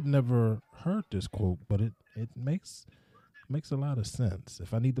I had never heard this quote, but it makes a lot of sense.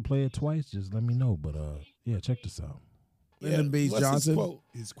 If I need to play it twice, just let me know. But check this out. Lyndon B. Johnson.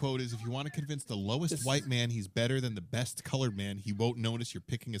 His quote is, "If you want to convince the lowest white man he's better than the best colored man, he won't notice you're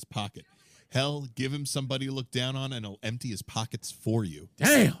picking his pocket. Hell, give him somebody to look down on and he'll empty his pockets for you."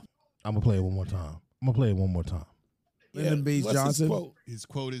 Damn. I'm going to play it one more time. Lyndon B. Johnson. His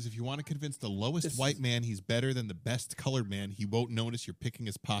quote is, "If you want to convince the lowest white man he's better than the best colored man, he won't notice you're picking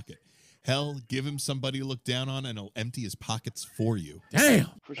his pocket. Hell, give him somebody to look down on and he'll empty his pockets for you." Damn.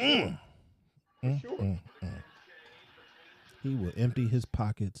 For sure. He will empty his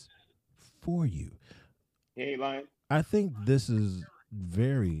pockets for you. He ain't lying. I think this is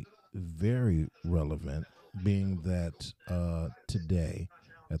very, very relevant, being that today,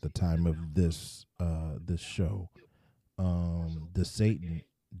 at the time of this show, DeSatan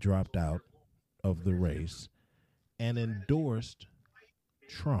dropped out of the race and endorsed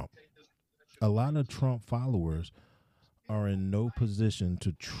Trump. A lot of Trump followers are in no position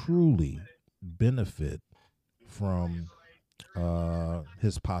to truly benefit from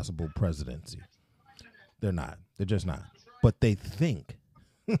his possible presidency. They're not. They're just not. But they think.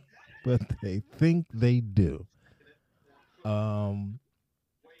 But they think they do. And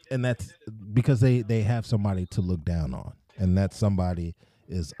that's because they have somebody to look down on. And that somebody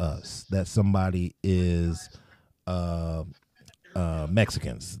is us. That somebody is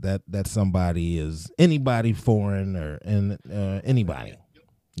Mexicans. That somebody is anybody foreign or anybody,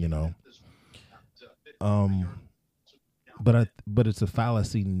 you know. But it's a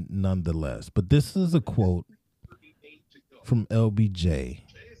fallacy nonetheless. But this is a quote from LBJ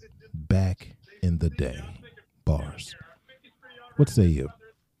back in the day. Bars. What say you?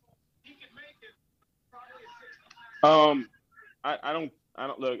 I don't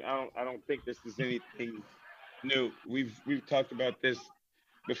think this is anything new. We've talked about this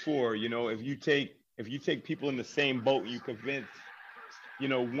before. You know, if you take people in the same boat, you convince, you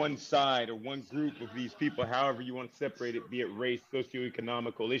know, one side or one group of these people, however you want to separate it, be it race,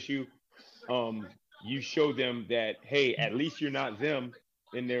 socioeconomical issue, you show them that, hey, at least you're not them,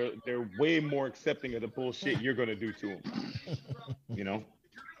 and they're way more accepting of the bullshit you're gonna do to them. You know,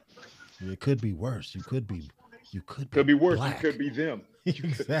 it could be worse. You could be worse. Black. You could be them.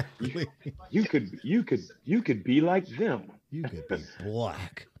 Exactly. You could be like them. You could be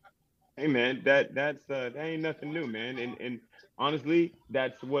black. Hey man, that ain't nothing new, man. And honestly,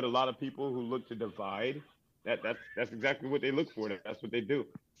 that's what a lot of people who look to divide, that's exactly what they look for. That's what they do.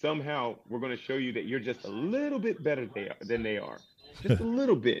 Somehow we're going to show you that you're just a little bit better than they are. Just a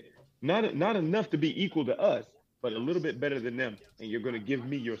little bit. Not enough to be equal to us, but a little bit better than them, and you're going to give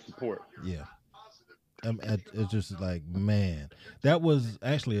me your support. Yeah. It's just like, man, that was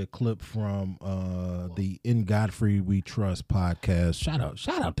actually a clip from the In Godfrey We Trust podcast. Shout out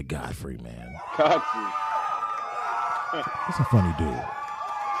to Godfrey, man. Godfrey. He's a funny dude.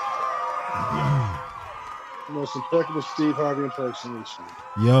 Most impeccable Steve Harvey impersonation.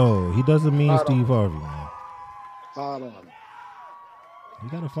 Yo, he doesn't mean Steve Harvey, man. Hot on. He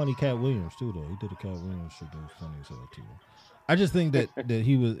got a funny Cat Williams too, though. He did a Cat Williams shit that was funny as hell too. I just think that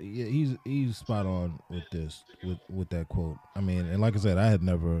he's spot on with this with that quote. I mean, and like I said, I had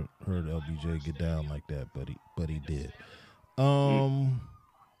never heard LBJ get down like that, but he did. LBJ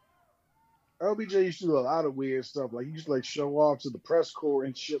used to do a lot of weird stuff. Like he used to like show off to the press corps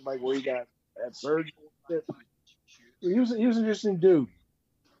and shit, like where he got that surgery. He was an interesting dude.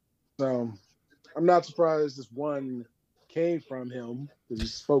 So I'm not surprised this one came from him because he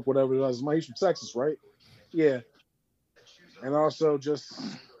spoke whatever it was. He's from Texas, right? Yeah. And also just,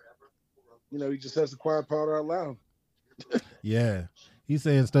 you know, he just has the quiet part out loud. Yeah. He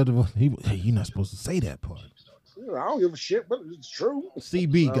said instead of, you're not supposed to say that part. I don't give a shit, but it's true.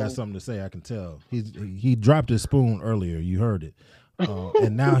 CB got something to say, I can tell. He dropped his spoon earlier. You heard it.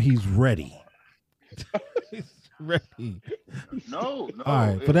 And now he's ready. He's ready. No. All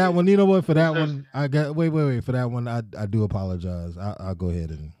right. For that one, you know what? For that one, I got, wait. For that one, I do apologize. I'll go ahead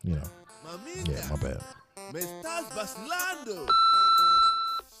and, you know. Yeah, my bad.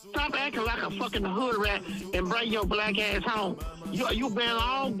 Stop acting like a fucking hood rat and bring your black ass home. You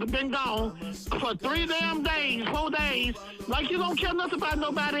been gone for 3 damn days, 4 days, like you don't care nothing about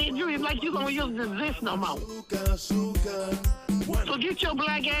nobody. You like you don't even exist no more. So get your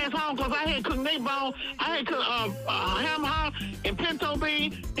black ass home, cause I had cooked neck bone, I had cooked ham hock and pinto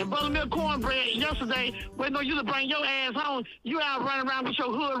bean and buttermilk cornbread yesterday. Wait, no, you to bring your ass home. You out running around with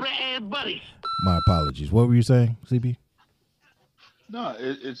your hood rat ass buddies. My apologies. What were you saying, CB? No,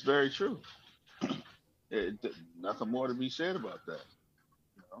 it's very true. Nothing more to be said about that.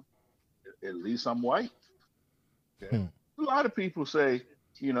 You know, at least I'm white. Okay? A lot of people say,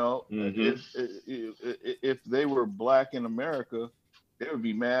 you know, if they were black in America, they would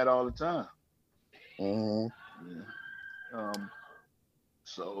be mad all the time. Yeah.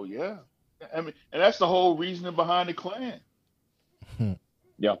 So yeah, I mean, and that's the whole reasoning behind the Klan.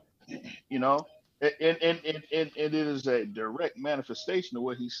 Yeah. You know, and it is a direct manifestation of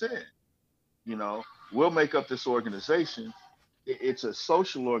what he said. You know, we'll make up this organization. It's a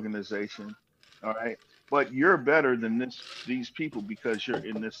social organization, all right. But you're better than these people because you're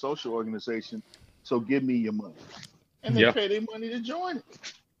in this social organization. So give me your money, and they pay their money to join it.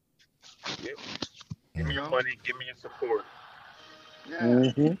 Yep. Give me your money. Give me your support.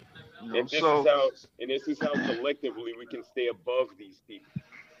 Yeah. You know, and this is how collectively we can stay above these people.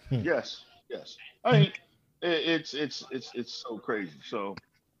 Yes. I mean, it's so crazy. So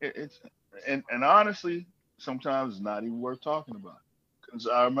and honestly, sometimes it's not even worth talking about. Because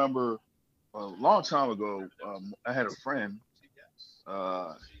I remember a long time ago, I had a friend.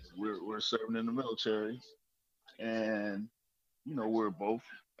 Uh, we're serving in the military, and we're both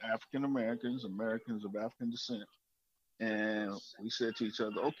African Americans, Americans of African descent, and we said to each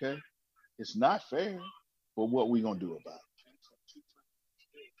other, "Okay, it's not fair, but what we gonna do about it?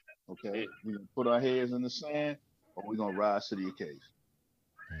 Okay, we gonna put our heads in the sand, or we gonna rise to the occasion?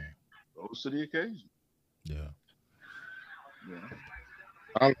 Rose to the occasion." Yeah.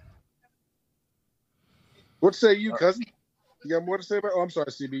 What say you, cousin? You got more to say about? Oh, I'm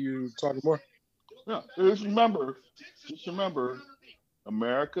sorry, CB. You talking more? Yeah. Just remember,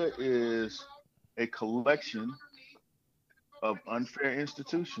 America is a collection of unfair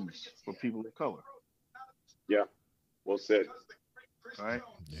institutions for people of color. Yeah. Well said. Right.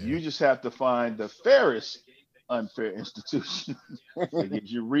 Yeah. You just have to find the fairest unfair institution that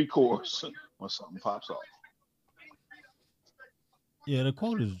gives you recourse when something pops off. Yeah, the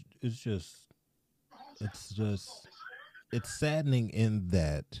quote is just it's saddening in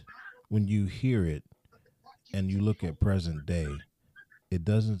that when you hear it and you look at present day, it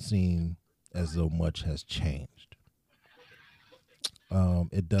doesn't seem as though much has changed.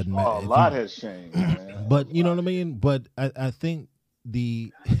 It doesn't matter. A lot has changed, man. But you know what I mean? But I think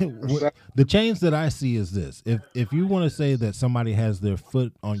the the change that I see is this. If you want to say that somebody has their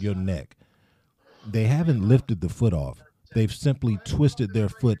foot on your neck, they haven't lifted the foot off. They've simply twisted their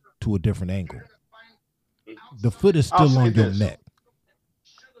foot to a different angle. The foot is still on your neck.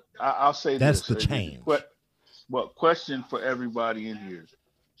 I'll say that's this. The change. Well, question for everybody in here.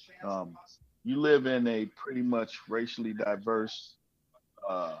 You live in a pretty much racially diverse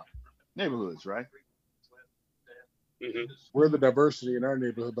neighborhoods, right? Mm-hmm. We're the diversity in our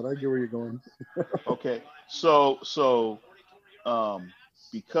neighborhood, but I get where you're going. Okay. So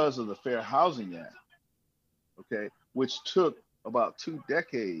because of the Fair Housing Act, okay, which took about 2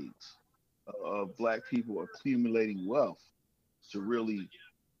 decades of Black people accumulating wealth to really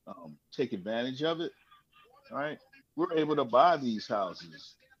take advantage of it, right? We're able to buy these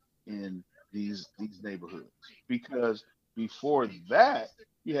houses in these neighborhoods, because before that,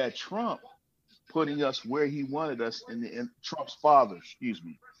 you had Trump putting us where he wanted us in Trump's father,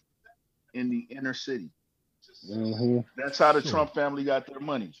 in the inner city. Mm-hmm. That's how the Trump family got their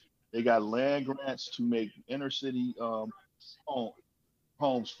money. They got land grants to make inner city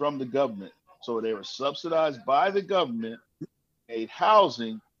homes from the government. So they were subsidized by the government, made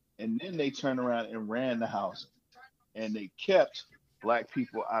housing, and then they turned around and ran the housing. And they kept Black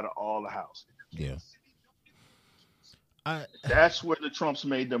people out of all the housing. Yeah. That's where the Trumps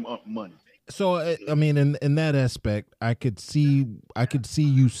made them money. So I mean, in that aspect, I could see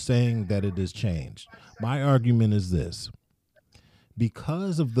you saying that it has changed. My argument is this: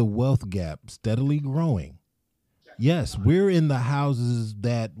 because of the wealth gap steadily growing, yes, we're in the houses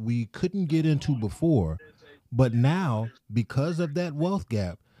that we couldn't get into before, but now because of that wealth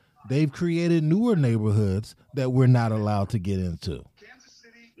gap, they've created newer neighborhoods that we're not allowed to get into.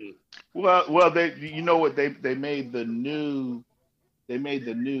 Well, they made the new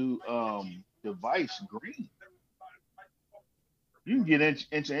device green. You can get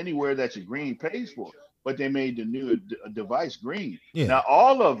into anywhere that your green pays for, but they made the new device green. Yeah. Now,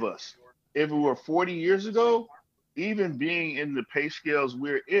 all of us, if it were 40 years ago, even being in the pay scales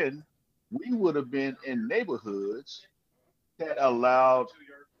we're in, we would have been in neighborhoods that allowed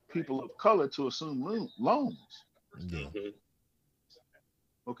people of color to assume loans. Yeah.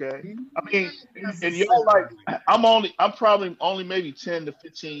 Okay. I mean, and y'all I'm probably only maybe 10 to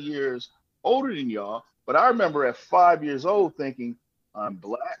 15 years older than y'all, but I remember at 5 years old thinking, I'm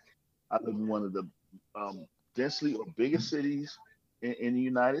Black. I live in one of the densely or biggest cities in the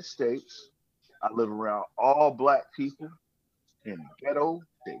United States. I live around all Black people in the ghetto.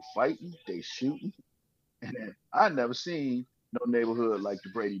 They fighting, they shooting, and I never seen no neighborhood like the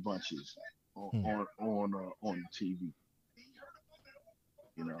Brady Bunches on TV.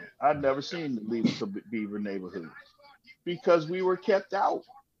 I'd never seen the Leave It to Beaver neighborhood because we were kept out.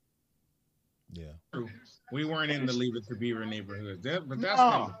 Yeah, we weren't in the Leave It to Beaver neighborhood.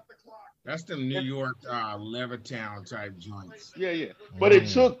 That's them New York Levittown type joints. Yeah. But it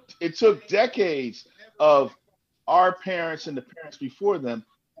took decades of our parents and the parents before them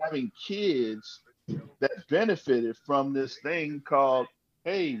having kids that benefited from this thing called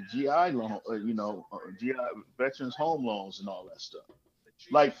GI loan, GI Veterans Home Loans and all that stuff.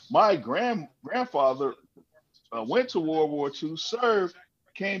 Like my grandfather went to World War II, served,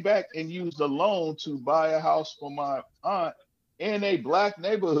 came back and used a loan to buy a house for my aunt in a Black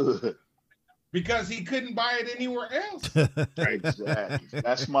neighborhood. Because he couldn't buy it anywhere else. Exactly.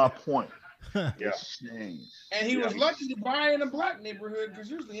 That's my point. Yeah. And he was lucky to buy in a black neighborhood because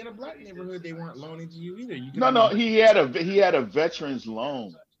usually in a black neighborhood they weren't loaning to you either. You No, he had a veterans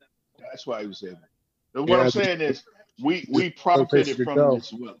loan. That's why he was able. But what I'm saying is, we profited from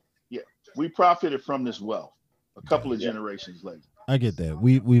this wealth. Yeah, we profited from this wealth a couple of generations later. I get that.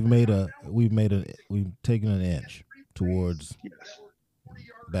 We've taken an inch towards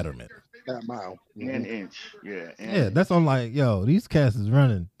betterment. That mile. An inch. Yeah. Yeah, that's on like, yo, these cats is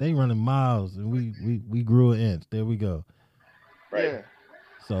running. They running miles, and we grew an inch. There we go. Right.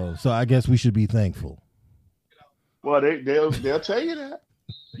 Yeah. So I guess we should be thankful. Well, they'll tell you that.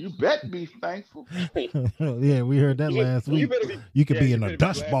 You bet be thankful. Yeah, we heard that last week. You could be in a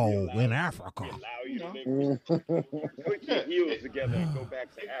dust bowl in Africa. Put your heels together and go back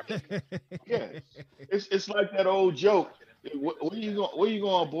to Africa. Yeah, it's like that old joke. Where you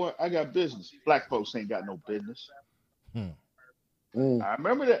going, boy? I got business. Black folks ain't got no business. I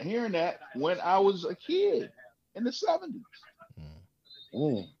remember hearing that when I was a kid in the 70s.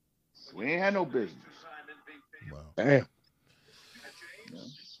 We ain't had no business. Wow. Damn.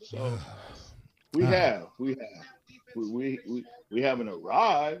 So we haven't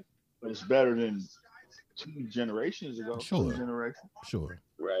arrived, but it's better than 2 generations ago. Sure. 2 generations. Sure.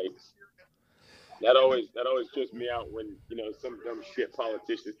 Right. That always trips me out when some dumb shit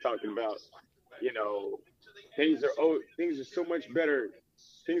politicians talking about things are so much better.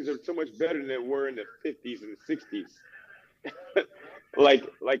 Things are so much better than they were in the 50s and 60s. like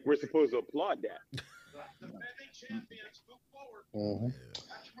we're supposed to applaud that. Mm-hmm.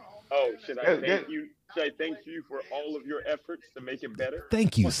 Oh, should I thank you? Should I thank you for all of your efforts to make it better?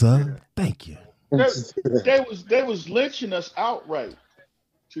 Thank you, son. Thank you. They was lynching us outright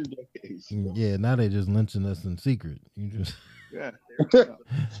 2 decades ago. Yeah, now they just lynching us in secret. You just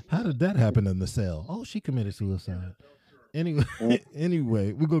How did that happen in the cell? Oh, she committed suicide. Anyway,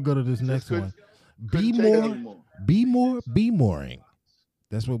 we're gonna go to this next one. Be moring.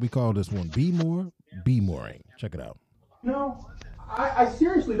 That's what we call this one. Be moring. Check it out. I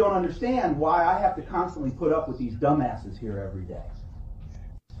seriously don't understand why I have to constantly put up with these dumbasses here every day.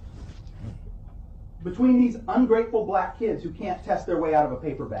 Between these ungrateful black kids who can't test their way out of a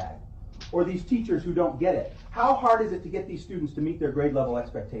paper bag, or these teachers who don't get it, how hard is it to get these students to meet their grade level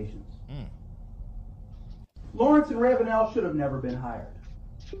expectations? Lawrence and Ravenel should have never been hired.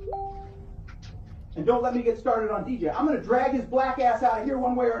 And don't let me get started on DJ. I'm going to drag his black ass out of here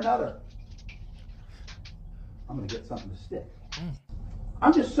one way or another. I'm going to get something to stick.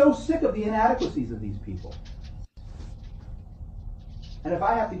 I'm just so sick of the inadequacies of these people. And if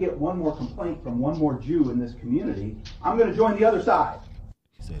I have to get one more complaint from one more Jew in this community, I'm going to join the other side.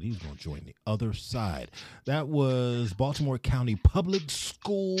 He said he's going to join the other side. That was Baltimore County Public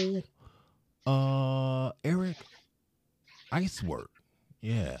School, Eric Icework.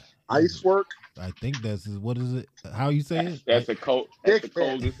 Yeah. Icework? I think that's, what is it? How you say it? That's the coldest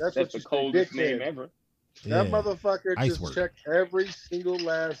name ever. That motherfucker just checked every single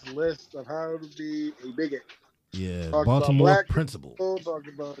last list of how to be a bigot. Yeah, talking Baltimore principal.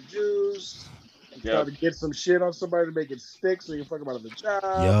 Talking about Jews. Trying to get some shit on somebody to make it stick so you can fuck about the job.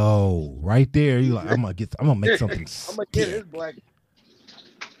 Yo, right there, you like, I'm gonna make something I'm gonna get his black.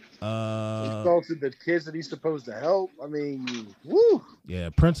 Insulted the kids that he's supposed to help. I mean, woo. Yeah,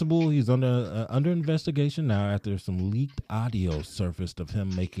 principal. He's under investigation now after some leaked audio surfaced of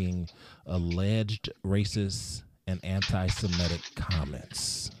him making alleged racist and anti-Semitic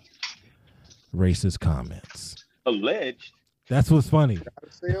comments. Racist comments. Alleged. That's what's funny.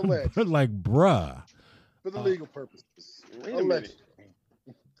 Say alleged. Like, bruh. For the legal purposes. Alleged.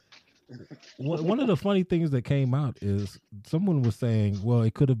 One of the funny things that came out is someone was saying, well,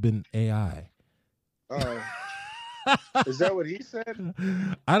 it could have been AI. Is that what he said?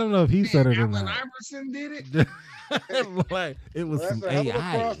 I don't know if he said it or not. Allen Iverson did it? Like, it was that's some a hell of a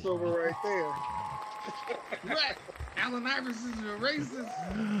AI. crossover right there. What? Allen Iverson's a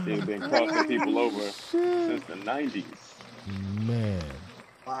racist? They've been crossing people over since the 90s. Man.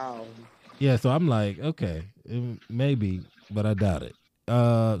 Wow. Yeah, so I'm like, okay, maybe, but I doubt it.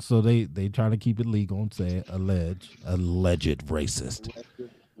 So they trying to keep it legal and say alleged racist.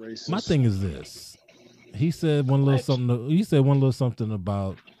 My thing is this. He said one little something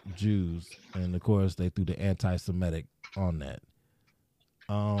about Jews, and of course they threw the anti-Semitic on that.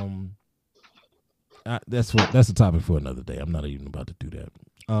 That's a topic for another day. I'm not even about to do that.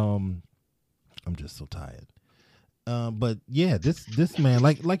 I'm just so tired. But yeah, this man,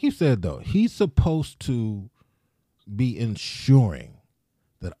 like you said though, he's supposed to be ensuring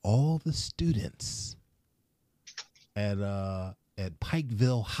that all the students at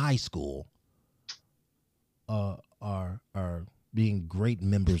Pikeville High School are being great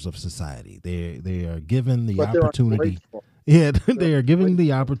members of society. They are given the But they're opportunity. ungrateful. Yeah, they are given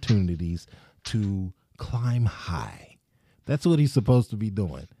the opportunities to climb high. That's what he's supposed to be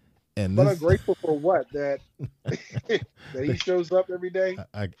doing. And But this, ungrateful for what? That that he shows up every day.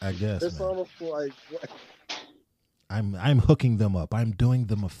 I guess, It's man. almost like what? I'm hooking them up. I'm doing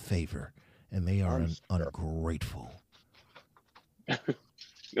them a favor, and they are ungrateful.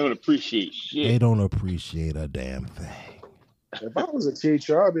 Don't appreciate shit. They don't appreciate a damn thing. If I was a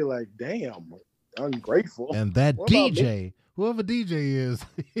teacher, I'd be like, damn, ungrateful. And that What about DJ, me? whoever DJ is,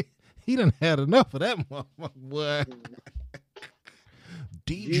 he done had enough of that motherfucker. What?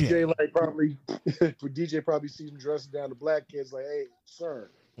 DJ like probably DJ probably sees him dressing down the black kids like, hey, sir,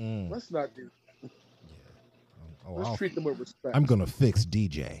 let's not do. Let's treat them with respect. I'm gonna fix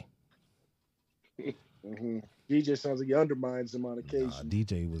DJ. DJ sounds like he undermines him on occasion.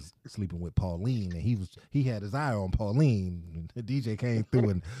 DJ was sleeping with Pauline, and he had his eye on Pauline. The DJ came through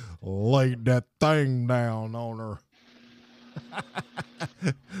and laid that thing down on her.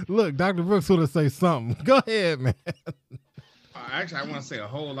 Look, Dr. Brooks want to say something. Go ahead, man. Actually, I want to say a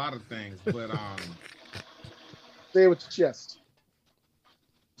whole lot of things, but say it with your chest.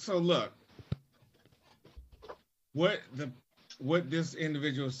 So look, what this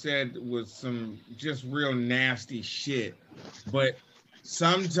individual said was some just real nasty shit. But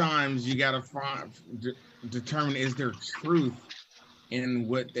sometimes you gotta determine, is there truth in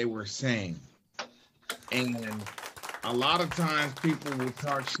what they were saying? And a lot of times people will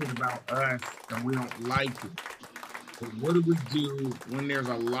talk shit about us and we don't like it. But what do we do when there's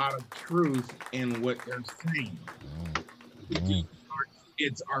a lot of truth in what they're saying?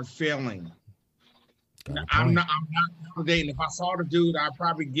 It's our failing. I'm not validating. If I saw the dude, I'd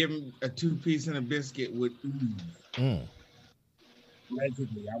probably give him a 2-piece and a biscuit with ooze.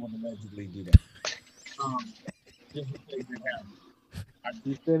 Allegedly, I would allegedly do that. Just in case it happened.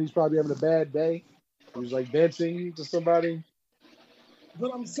 You think he's probably having a bad day? He was like venting to somebody.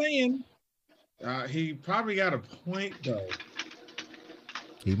 But I'm saying, he probably got a point though.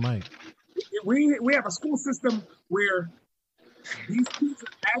 He might. We have a school system where these kids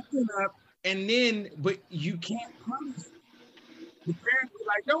are acting up. But you can't punish. The parents be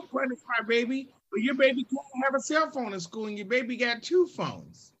like, don't punish my baby, but your baby can't have a cell phone in school and your baby got 2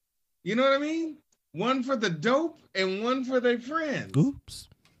 phones. You know what I mean? One for the dope and one for their friends. Oops.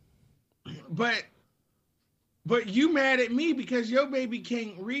 But you mad at me because your baby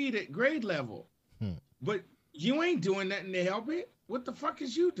can't read at grade level. But you ain't doing nothing to help it. What the fuck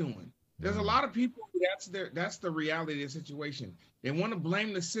is you doing? There's a lot of people, that's the reality of the situation. They want to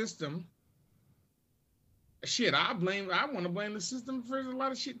blame the system. Shit, I want to blame the system for a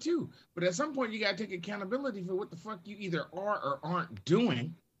lot of shit too. But at some point, you got to take accountability for what the fuck you either are or aren't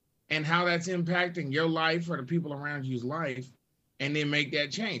doing and how that's impacting your life or the people around you's life, and then make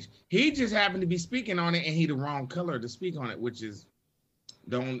that change. He just happened to be speaking on it, and he the wrong color to speak on it, which is,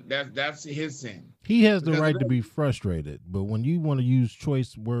 that's his sin. He has the right to be frustrated, but when you want to use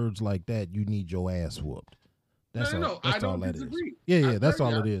choice words like that, you need your ass whooped. That's No, that's I don't all that disagree. is. Yeah, that's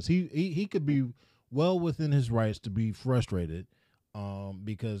all it is. He could be well within his rights to be frustrated,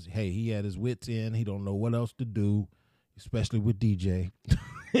 because hey, he had his wits in. He don't know what else to do, especially with DJ.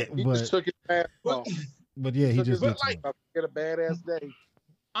 He just took his ass off. But yeah, he just get a badass day.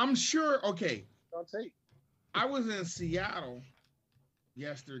 I'm sure. Okay, on tape. I was in Seattle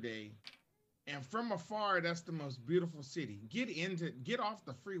yesterday, and from afar, that's the most beautiful city. Get off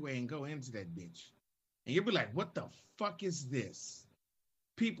the freeway and go into that bitch, and you'll be like, "What the fuck is this?"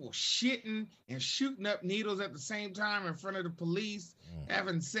 People shitting and shooting up needles at the same time in front of the police,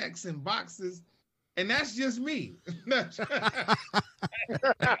 having sex in boxes, and that's just me.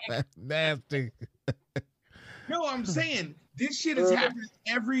 Nasty. No, I'm saying this shit is happening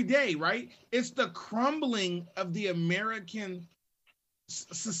every day, right? It's the crumbling of the American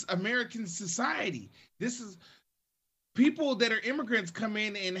society. This is people that are immigrants come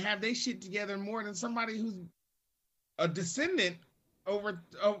in and have their shit together more than somebody who's a descendant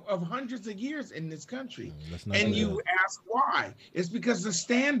of hundreds of years in this country. And you ask why? It's because the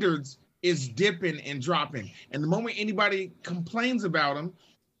standards is dipping and dropping. And the moment anybody complains about them,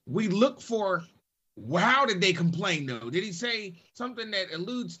 we look for, how did they complain though? Did he say something that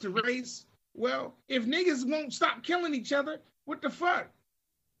alludes to race? Well, if niggas won't stop killing each other, what the fuck?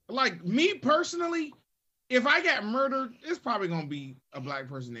 Like me personally, if I got murdered, it's probably gonna be a black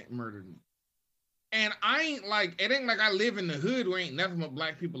person that murdered me. And it ain't like I live in the hood where ain't nothing but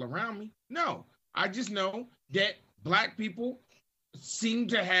black people around me. No, I just know that black people seem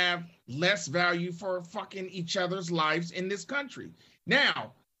to have less value for fucking each other's lives in this country.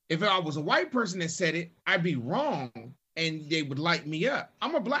 Now, if I was a white person that said it, I'd be wrong and they would light me up.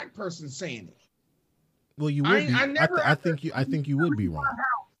 I'm a black person saying it. Well, you would be. I think you would be wrong.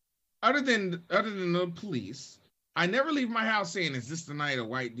 Other than the police, I never leave my house saying, "Is this the night a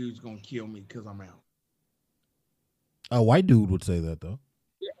white dude's gonna kill me because I'm out?" A white dude would say that though.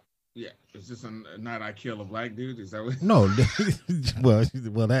 Yeah. Is this a night I kill a black dude? Is that what? No,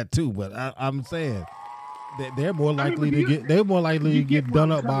 well, that too. But I'm saying that they're more likely to get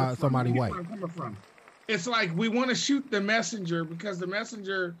done up by somebody white. It's like we want to shoot the messenger because the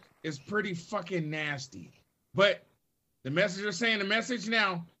messenger is pretty fucking nasty. But the messenger saying the message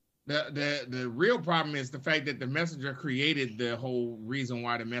now. The real problem is the fact that the messenger created the whole reason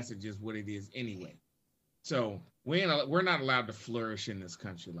why the message is what it is anyway. So we're not allowed to flourish in this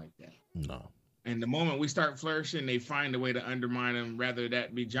country like that. No. And the moment we start flourishing, they find a way to undermine them. Rather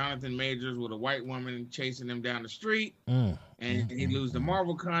that be Jonathan Majors with a white woman chasing him down the street, and he lose the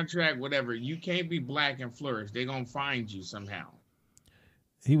Marvel contract, whatever. You can't be black and flourish. They're gonna find you somehow.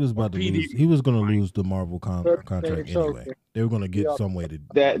 He was about to lose. He was going to lose the Marvel contract anyway. They were going to get some way to.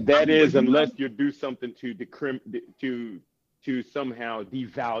 That is, unless you do something to somehow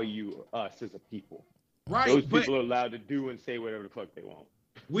devalue us as a people. Right. Those people are allowed to do and say whatever the fuck they want.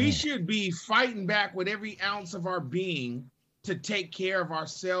 We should be fighting back with every ounce of our being to take care of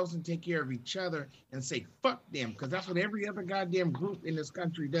ourselves and take care of each other and say fuck them, because that's what every other goddamn group in this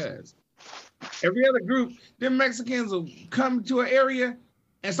country does. Every other group, them Mexicans will come to an area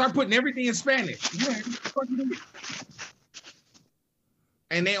and start putting everything in Spanish. Yeah,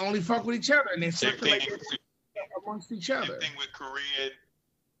 and they only fuck with each other, and they circulate amongst each other. Same thing with Korea.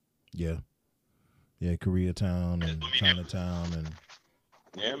 Yeah, Koreatown and Chinatown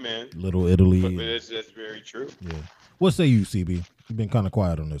and man, Little Italy. But that's very true. Yeah. What say you, CB? You've been kind of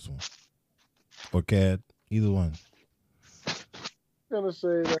quiet on this one, or Cad, either one. I'm gonna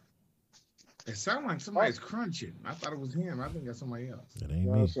say that. It sounds like somebody's crunching. I thought it was him. I think that's somebody else. It ain't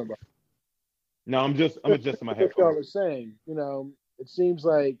me. No, I'm adjusting my headphones. What y'all are saying, it seems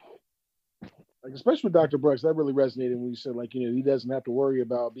like especially with Dr. Brooks, that really resonated when you said, he doesn't have to worry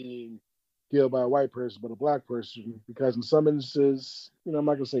about being killed by a white person, but a black person, because in some instances, I'm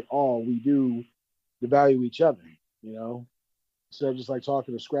not gonna say all, we do devalue each other, instead of just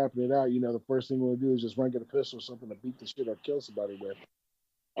talking or scrapping it out. The first thing we'll do is just run, get a pistol or something to beat the shit or kill somebody with.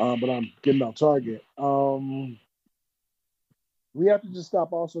 But I'm getting off target. We have to just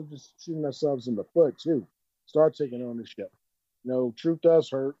stop also just shooting ourselves in the foot too. Start taking ownership. Truth does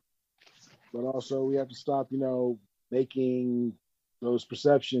hurt, but also we have to stop, making those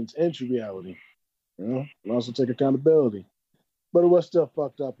perceptions into reality. And also take accountability. But it was still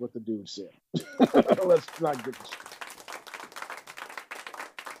fucked up what the dude said. Let's not get this.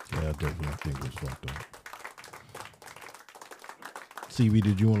 Yeah, I definitely think it was fucked up. CB,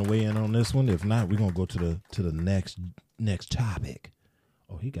 did you want to weigh in on this one? If not, we're gonna go to the next topic.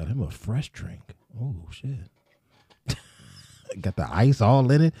 Oh, he got him a fresh drink. Oh shit. Got the ice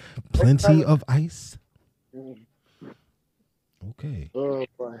all in it. Plenty of ice. Okay. Oh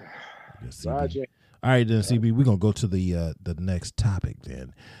boy. All right, then, CB, we're gonna go to the next topic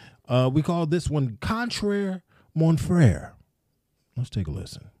then. We call this one Contraire Mon Frere. Let's take a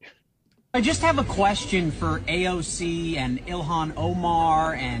listen. I just have a question for AOC and Ilhan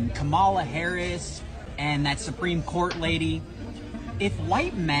Omar and Kamala Harris and that Supreme Court lady. If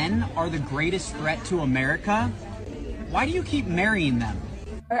white men are the greatest threat to America, why do you keep marrying them?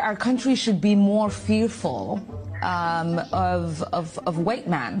 Our country should be more fearful of white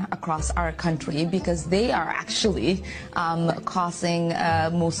men across our country, because they are actually causing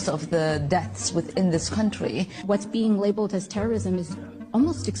most of the deaths within this country. What's being labeled as terrorism is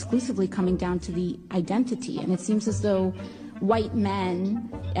almost exclusively coming down to the identity, and it seems as though white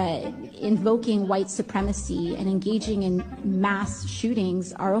men invoking white supremacy and engaging in mass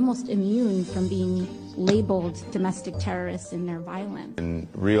shootings are almost immune from being labeled domestic terrorists in their violence. And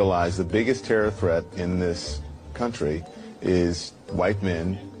realize the biggest terror threat in this country is white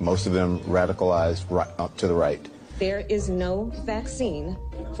men, most of them radicalized right up to the right. There is no vaccine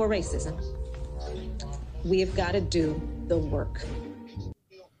for racism. We have got to do the work.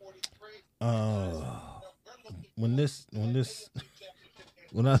 When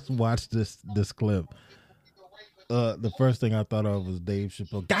I watched this clip, the first thing I thought of was Dave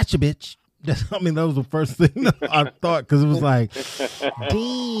Chappelle. Gotcha, bitch. That was the first thing I thought, because it was like,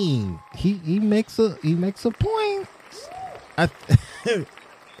 dang, he makes a point.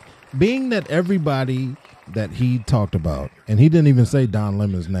 Being that everybody that he talked about, and he didn't even say Don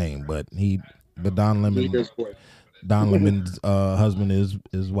Lemon's name, but Don Lemon's husband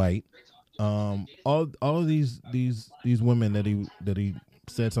is white. All of these women that he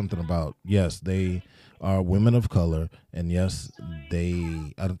said something about, yes, they are women of color, and yes,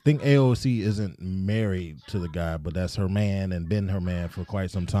 I think AOC isn't married to the guy, but that's her man and been her man for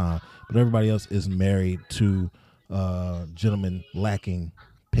quite some time. But everybody else is married to gentlemen lacking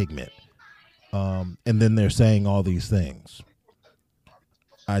pigment. And then they're saying all these things.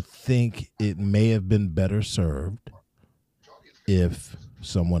 I think it may have been better served if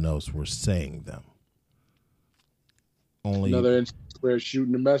someone else were saying them. Only another instance where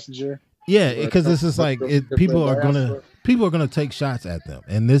shooting the messenger. Yeah, because it's just like people are gonna take shots at them,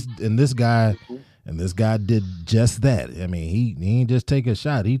 and this guy did just that. I mean, he didn't just take a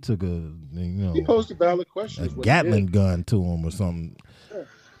shot; he took he posed a valid question, a Gatling gun to him or something.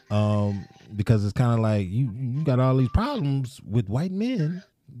 Yeah. Because it's kind of like you got all these problems with white men,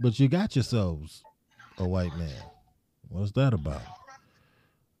 but you got yourselves a white man. What's that about?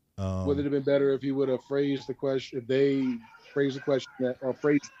 Would it have been better if he would have phrased the question? If they phrased the question or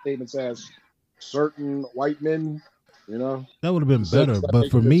phrased statements as certain white men, that would have been better.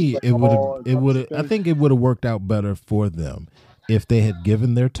 But for me, it would have. I think it would have worked out better for them if they had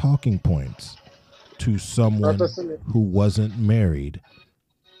given their talking points to someone who wasn't married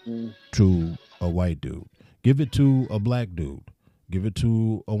to a white dude. Give it to a black dude. Give it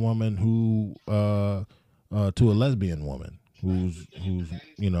to a woman who, to a lesbian woman. Who's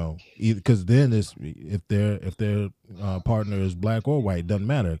because then if their partner is black or white, doesn't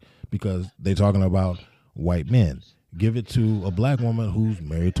matter because they're talking about white men. Give it to a black woman who's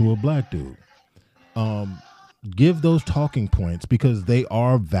married to a black dude. Give those talking points because they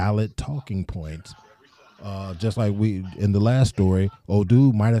are valid talking points. Just like we in the last story, old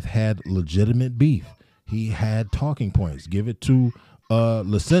dude might have had legitimate beef. He had talking points. Give it to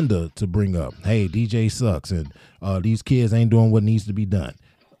Lucinda to bring up, hey, DJ sucks and these kids ain't doing what needs to be done.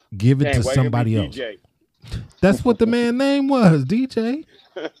 Give it to somebody else. DJ? That's what the man's name was, DJ.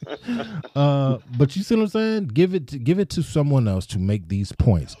 But you see what I'm saying? Give it to someone else to make these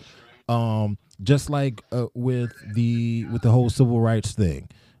points. Just like with the whole civil rights thing.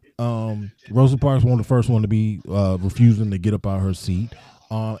 Rosa Parks was the first one to be refusing to get up out of her seat.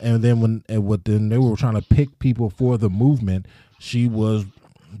 And then when they were trying to pick people for the movement, she was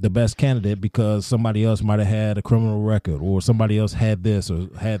the best candidate because somebody else might have had a criminal record or somebody else had this or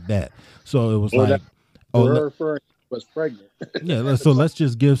had that. So it was was pregnant. Yeah. So let's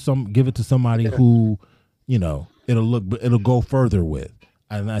just give it to somebody who, it'll go further with.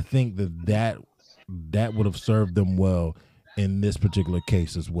 And I think that would have served them well in this particular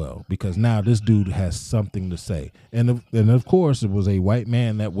case as well, because now this dude has something to say. And of course it was a white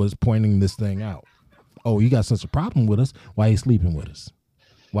man that was pointing this thing out. Oh, you got such a problem with us. Why you sleeping with us?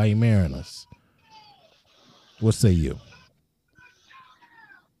 Why you marrying us? What say you?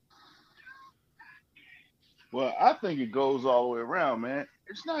 Well, I think it goes all the way around, man.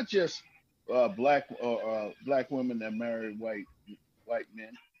 It's not just black women that marry white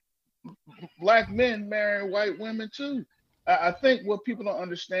men. Black men marry white women too. I think what people don't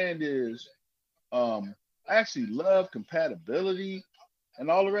understand is actually love, compatibility, and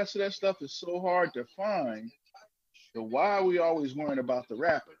all the rest of that stuff is so hard to find. So why are we always worrying about the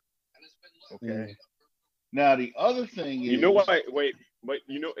rapper? Okay. Now the other thing is,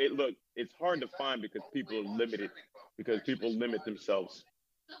 it's hard to find because people are limited, because people limit themselves,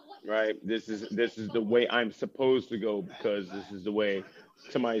 right? This is the way I'm supposed to go because this is the way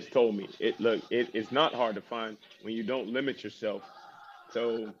somebody's told me. It's not hard to find when you don't limit yourself.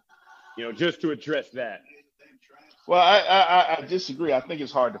 So, just to address that. Well, I disagree. I think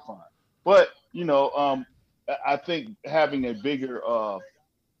it's hard to find, but I think having a bigger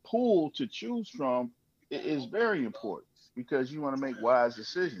pool to choose from is very important because you want to make wise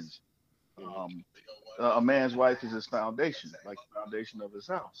decisions. A man's wife is his foundation, like the foundation of his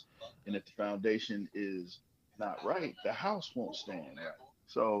house, and if the foundation is not right, the house won't stand right.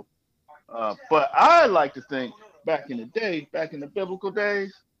 So, but I like to think back in the biblical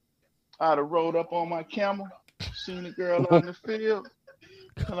days, I'd have rode up on my camel, seen a girl out in the field,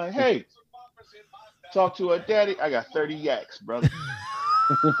 and like, hey, talk to her daddy. I got 30 yaks, brother.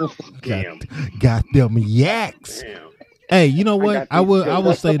 Got them yaks. Damn. Hey, you know what? I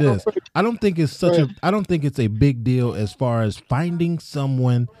will say this. I don't think it's a big deal as far as finding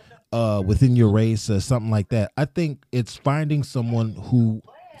someone within your race or something like that. I think it's finding someone who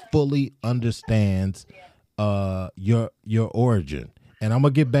fully understands your origin. And I'm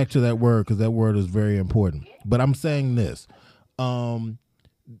gonna get back to that word because that word is very important. But I'm saying this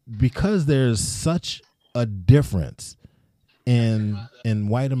because there's such a difference in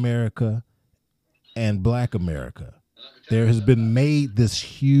white America and black America. There has been made this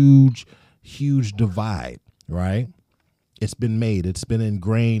huge divide, right? It's been made. It's been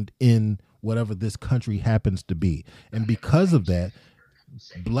ingrained in whatever this country happens to be. And because of that,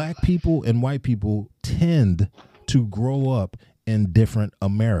 black people and white people tend to grow up in different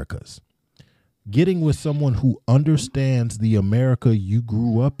Americas. Getting with someone who understands the America you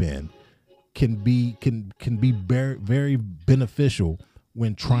grew up in can be very, very beneficial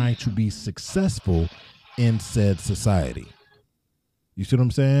when trying to be successful in said society. You see what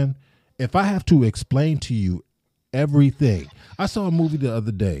I'm saying? If I have to explain to you everything. I saw a movie the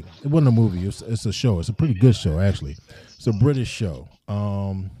other day. It wasn't a movie. It's a show. It's a pretty good show, actually. It's a British show.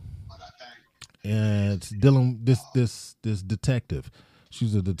 And it's dealing this detective.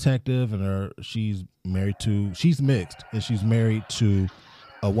 She's a detective, and she's mixed, and she's married to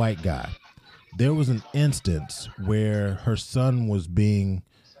a white guy. There was an instance where her son was being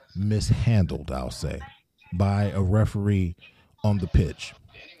mishandled, I'll say, by a referee on the pitch.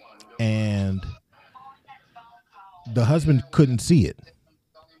 And the husband couldn't see it.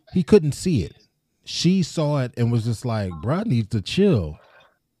 He couldn't see it. She saw it and was just like, bruh needs to chill.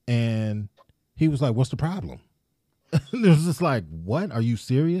 And he was like, what's the problem? It was just like, what? Are you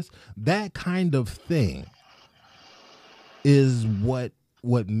serious? That kind of thing is what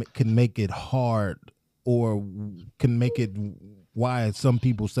can make it hard, or can make it why some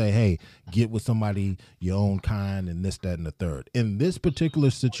people say, hey, get with somebody your own kind and this, that, and the third. In this particular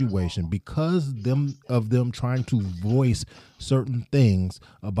situation, because of them trying to voice certain things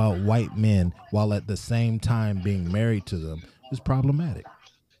about white men while at the same time being married to them is problematic.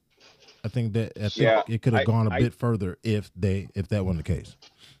 I think it could have gone a bit further if that wasn't the case.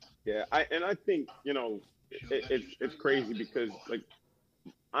 Yeah, I think, it's crazy because like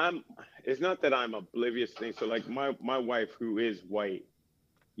it's not that I'm oblivious to things. So like my wife, who is white,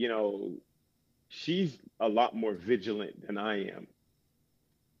 she's a lot more vigilant than I am.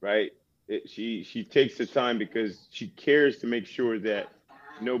 Right? She takes the time because she cares to make sure that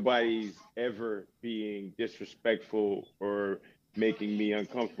nobody's ever being disrespectful or making me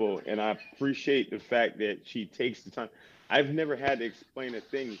uncomfortable. And I appreciate the fact that she takes the time. I've never had to explain a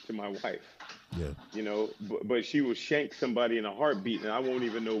thing to my wife. Yeah. But she will shank somebody in a heartbeat, and I won't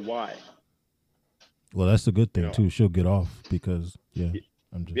even know why. Well, that's a good thing too. She'll get off because and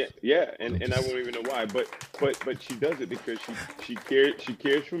I won't even know why. But she does it because she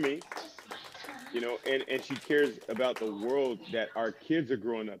cares for me, and she cares about the world that our kids are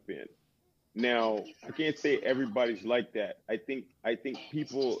growing up in. Now, I can't say everybody's like that. I think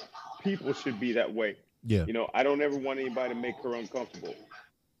people should be that way. Yeah. I don't ever want anybody to make her uncomfortable.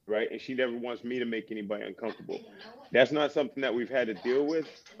 Right. And she never wants me to make anybody uncomfortable. That's not something that we've had to deal with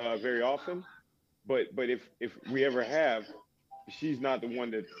very often. But if we ever have, she's not the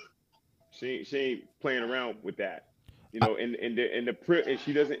one that she ain't playing around with that. And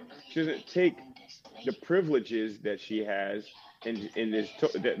she doesn't take the privileges that she has and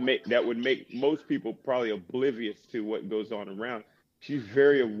that would make most people probably oblivious to what goes on around. She's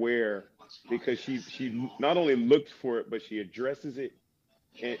very aware because she not only looks for it, but she addresses it.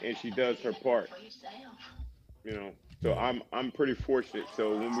 And she does her part, So I'm pretty fortunate.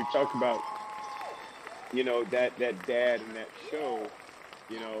 So when we talk about, that dad in that show,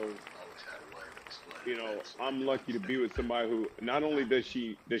 I'm lucky to be with somebody who not only does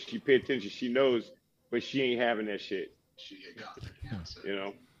she pay attention, she knows, but she ain't having that shit.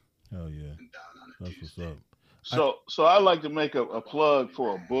 Hell yeah, that's what's up. So I like to make a plug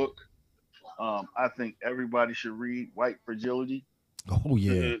for a book. I think everybody should read White Fragility. Oh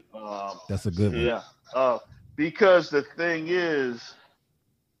yeah, that's a good one. Yeah, because the thing is,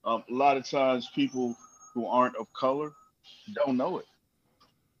 a lot of times people who aren't of color don't know it.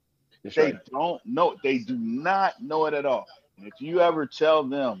 Don't know it. They do not know it at all. And if you ever tell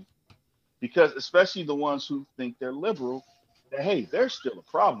them, because especially the ones who think they're liberal, that hey, there's still a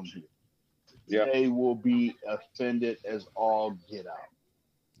problem here. They will be offended as all get out.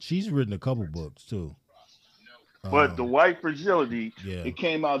 She's written a couple books too. But the White Fragility, it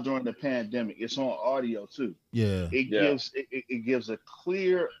came out during the pandemic. It's on audio too. Yeah. It gives a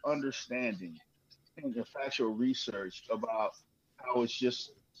clear understanding and the factual research about how it's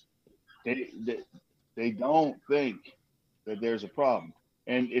just they don't think that there's a problem.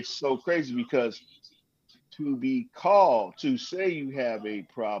 And it's so crazy because to be called to say you have a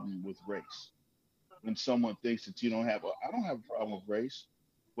problem with race when someone thinks that you don't have I don't have a problem with race.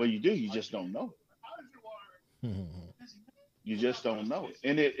 Well, you do, you just don't know it. You just don't know it.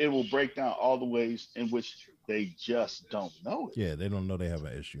 And it will break down all the ways in which they just don't know it. Yeah, they don't know they have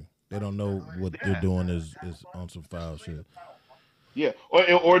an issue. They don't know what they're doing is on some foul shit. Yeah.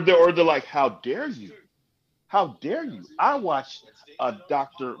 Or they're like, how dare you? How dare you? I watched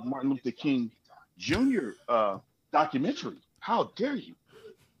Dr. Martin Luther King Jr. documentary. How dare you?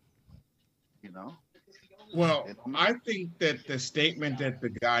 You know? Well, I think that the statement that the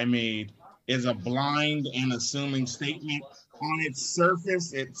guy made is a blind and assuming statement. On its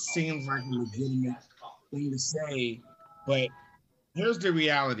surface, it seems like a legitimate thing to say, but here's the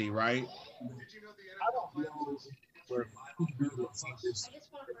reality, right? I don't know where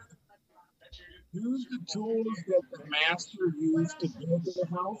use the tools that the master used to build their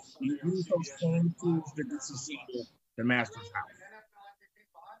house. You use those same tools to disassemble the master's house.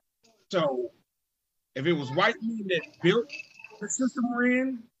 So, if it was white men that built the system we're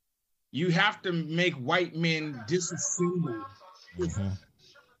in, you have to make white men disassemble.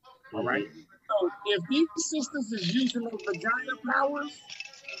 All right. So if these sisters is using their vagina powers,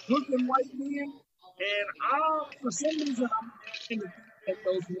 looking white men, and for some reason I'm thinking that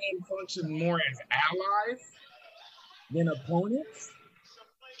those men function more as allies than opponents,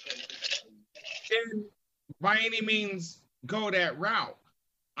 then by any means go that route.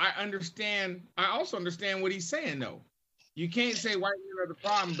 I also understand what he's saying though. You can't say white men are the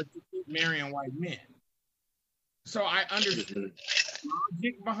problem, but you keep marrying white men. So I understand the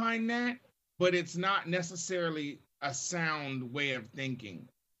logic behind that, but it's not necessarily a sound way of thinking,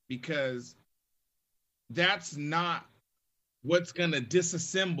 because that's not what's going to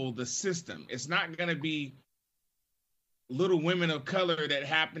disassemble the system. It's not going to be little women of color that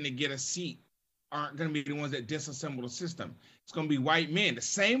happen to get a seat aren't going to be the ones that disassemble the system. It's going to be white men. The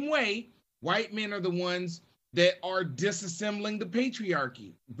same way white men are the ones that are disassembling the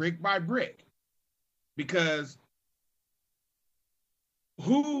patriarchy brick by brick. Because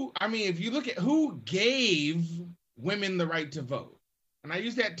if you look at who gave women the right to vote, and I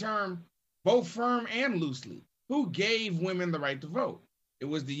use that term both firm and loosely, who gave women the right to vote? It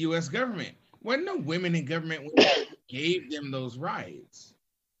was the U.S. government. Wasn't no women in government gave them those rights.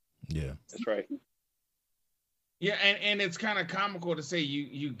 Yeah, that's right. Yeah, and it's kind of comical to say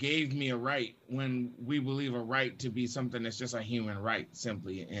you gave me a right when we believe a right to be something that's just a human right,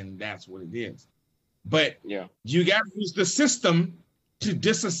 simply, and that's what it is. But yeah, you got to use the system to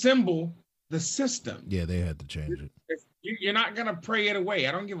disassemble the system. Yeah, they had to change it. You're not going to pray it away.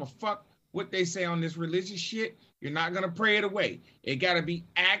 I don't give a fuck what they say on this religious shit. You're not going to pray it away. It got to be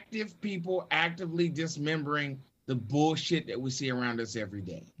active people actively dismembering the bullshit that we see around us every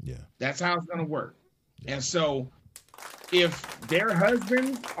day. Yeah. That's how it's going to work. And so if their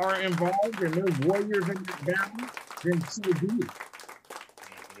husbands are involved and they're warriors in this battle, then so be it.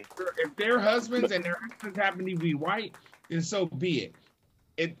 If their husbands and their husbands happen to be white, then so be it.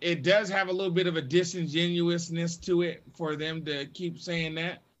 It does have a little bit of a disingenuousness to it for them to keep saying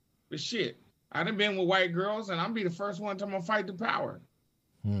that. But shit, I done been with white girls and I'll be the first one to fight the power.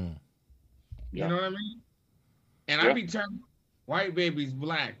 You know what I mean? And I be turning white babies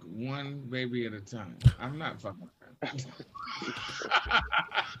black, one baby at a time. I'm not fucking around.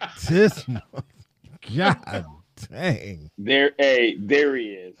 This God dang. There he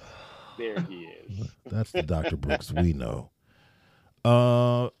is. There he is. That's the Dr. Brooks we know.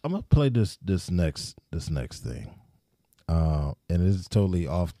 I'm gonna play this next thing. And it's totally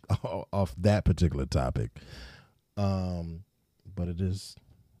off that particular topic. But it's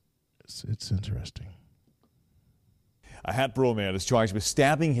interesting. A Hatboro man is charged with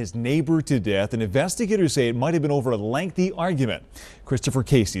stabbing his neighbor to death, and investigators say it might have been over a lengthy argument. Christopher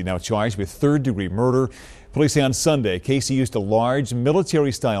Casey now charged with third-degree murder. Police say on Sunday, Casey used a large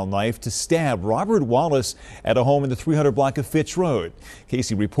military-style knife to stab Robert Wallace at a home in the 300 block of Fitch Road.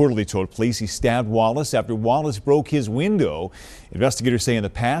 Casey reportedly told police he stabbed Wallace after Wallace broke his window. Investigators say in the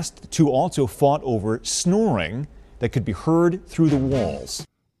past, the two also fought over snoring that could be heard through the walls.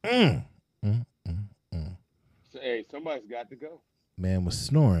 Hey, somebody's got to go. Man was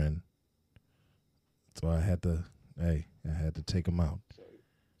snoring, so I had to take him out. So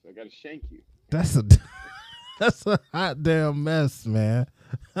I got to shank you. That's a hot damn mess, man.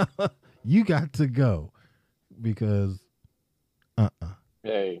 You got to go because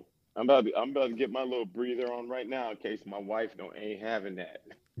Hey, I'm about to get my little breather on right now in case my wife ain't having that.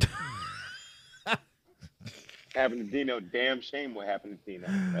 Happened to Dino. Damn shame what happened to Dino.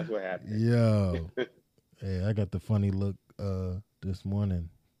 That's what happened. Yo. Hey, I got the funny look this morning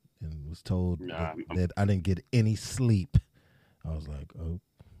and was told that I didn't get any sleep. I was like, oh,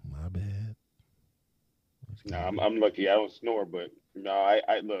 my bad. I'm lucky I don't snore, but no,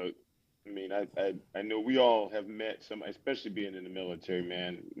 I look. I mean, I know we all have met somebody, especially being in the military,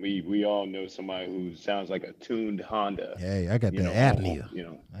 man. We all know somebody who sounds like a tuned Honda. Hey, I got that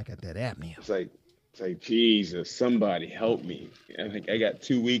apnea. I got that apnea. It's like Jesus, somebody help me. I think I got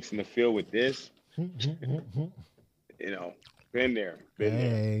 2 weeks in the field with this. Been there.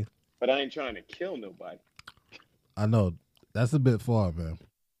 But I ain't trying to kill nobody. I know that's a bit far, man.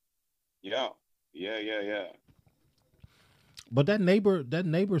 Yeah. But that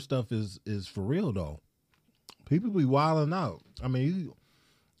neighbor stuff is for real though. People be wilding out. I mean,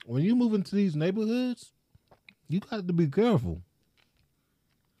 when you move into these neighborhoods, you got to be careful.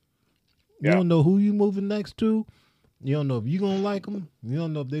 You don't know who you moving next to. You don't know if you gonna like them. You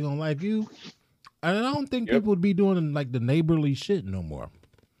don't know if they're gonna like you. And I don't think people would be doing like the neighborly shit no more.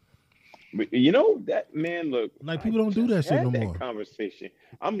 But you know that, man, look, like people don't do that shit no more. Conversation.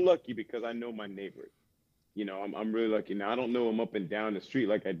 I'm lucky because I know my neighbors. You know, I'm really lucky. Now I don't know them up and down the street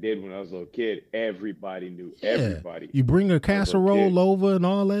like I did when I was a little kid. Everybody knew everybody. You bring a casserole over and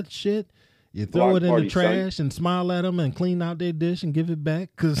all that shit. You throw it in the trash and smile at them and clean out their dish and give it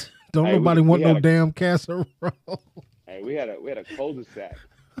back because don't nobody want no damn casserole. Hey, we had a cul-de-sac.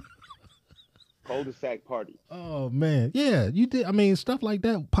 Cul-de-sac party. Oh man, yeah, you did. I mean, stuff like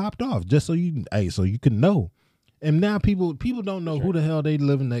that popped off just so you can know. And now people don't know who the hell they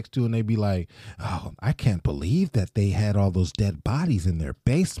living next to, and they be like, "Oh, I can't believe that they had all those dead bodies in their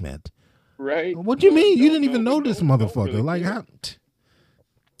basement." Right? What do you mean? You didn't even know this motherfucker? Like how?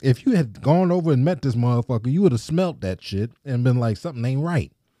 If you had gone over and met this motherfucker, you would have smelt that shit and been like, something ain't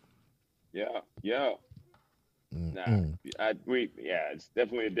right. Yeah. It's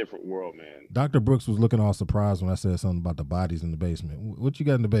definitely a different world, man. Dr. Brooks was looking all surprised when I said something about the bodies in the basement. What you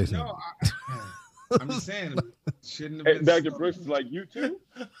got in the basement? No, I'm just saying, shouldn't have been. Dr. Brooks is like, you too?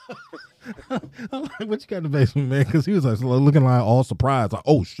 I'm like, what you got in the basement, man? Because he was like looking like all surprised, like,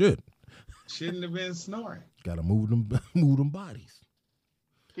 oh shit. Shouldn't have been snoring. Got to move them bodies.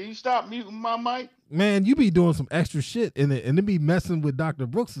 Can you stop muting my mic? Man, you be doing some extra shit in it, and it be messing with Dr.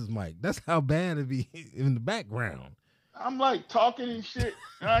 Brooks's mic. That's how bad it be in the background. I'm like talking and shit,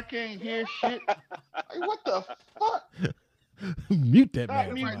 and I can't hear shit. Like, what the fuck? Mute that Stop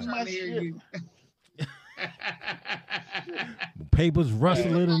man. muting my shit. Papers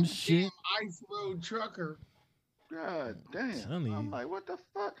rustling and shit. Ice road trucker. God damn. I'm like, what the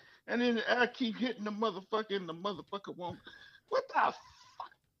fuck? And then I keep hitting the motherfucker, and the motherfucker won't. What the fuck?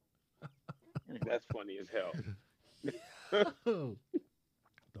 That's funny as hell. Don't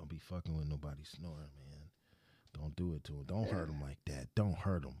be fucking with nobody snoring, man. Don't do it to him. Don't hurt him like that. Don't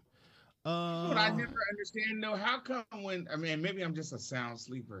hurt him. What I never understand though, how come maybe I'm just a sound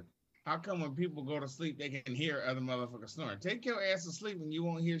sleeper. How come when people go to sleep they can hear other motherfuckers snoring? Take your ass to sleep and you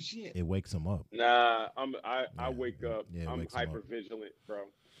won't hear shit. It wakes them up. Nah, I wake up. I'm hyper vigilant, bro.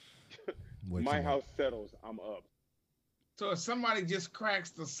 My house settles, I'm up. So if somebody just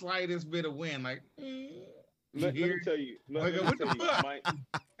cracks the slightest bit of wind, like, let me tell you. Who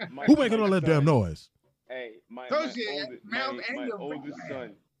making all that damn noise? Hey, my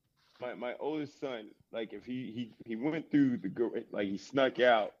oldest son, like if he went through like he snuck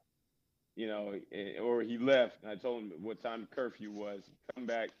out, you know, or he left, and I told him what time curfew was. Come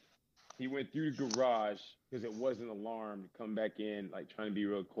back, he went through the garage because it wasn't alarmed. Come back in, like trying to be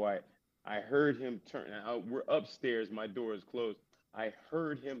real quiet. I heard him turn. We're upstairs. My door is closed. I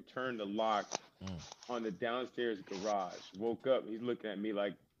heard him turn the lock on the downstairs garage. Woke up. He's looking at me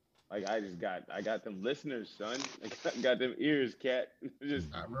like I got them listeners, son. I got them ears, cat. Just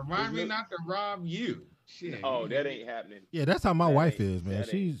remind me not to rob you. Shit. Oh, that ain't happening. Yeah, that's how my wife is, man.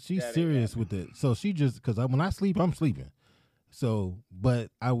 She's serious with it. So she just because when I sleep, I'm sleeping. So, but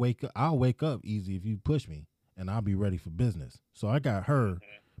I'll wake up easy if you push me, and I'll be ready for business. So I got her.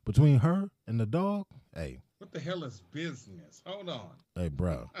 Between her and the dog, hey. What the hell is business? Hold on. Hey,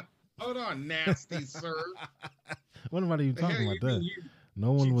 bro. Hold on, nasty sir. What am I even talking about that?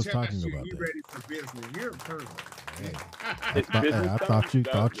 No one was talking about you that. Ready for business? You're a person. I thought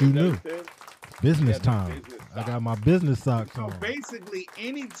you knew. Business time. I got my business socks on. So basically,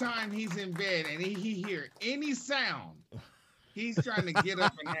 anytime he's in bed and he hear any sound, he's trying to get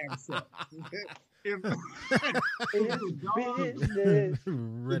up and have sex. Ready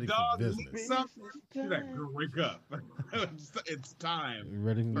for business. Like, wake up. It's time.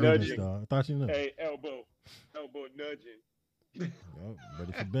 Ready for business, dog. I thought you knew. Hey, elbow nudging.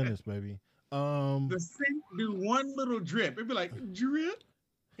 Ready for business, baby. The sink do one little drip. It'd be like, drip.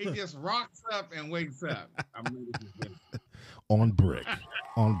 He just rocks up and wakes up. I'm ready for business. On brick.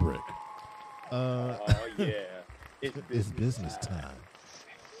 Oh yeah. It's business time.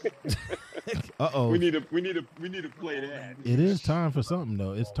 We need to play that. It is time for something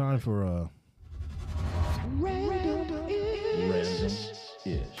though. It's time for random-ish.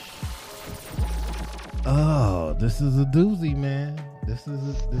 Oh, this is a doozy, man. This is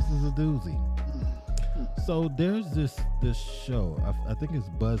a doozy. So there's this show. I think it's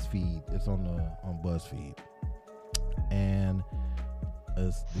BuzzFeed. It's on BuzzFeed, and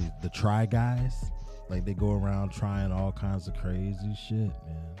it's the Try Guys. Like they go around trying all kinds of crazy shit,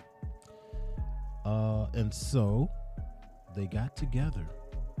 man. And so they got together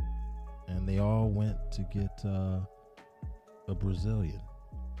and they all went to get a Brazilian.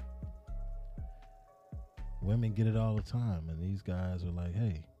 Women get it all the time, and these guys are like,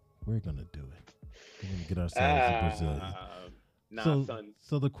 "Hey, we're gonna do it. We're gonna get ourselves a Brazilian."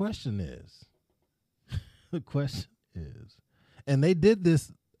 So the question is, and they did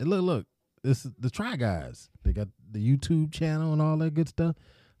this. Look, this is the Try Guys. They got the YouTube channel and all that good stuff.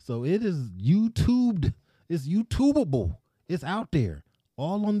 So it is YouTubed. It's YouTubeable. It's out there,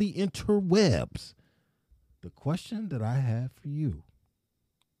 all on the interwebs. The question that I have for you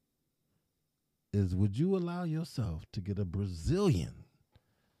is, would you allow yourself to get a Brazilian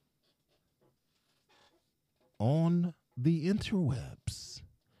on the interwebs?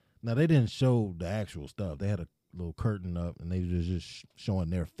 Now, they didn't show the actual stuff. They had a little curtain up, and they were just showing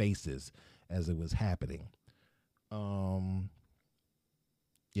their faces as it was happening.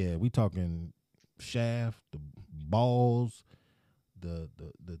 Yeah, we talking shaft, the balls, the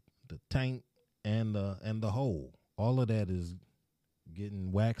tank, and the hole. All of that is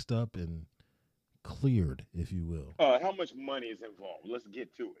getting waxed up and cleared, if you will. How much money is involved? Let's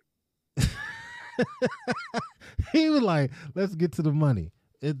get to it. He was like, "Let's get to the money."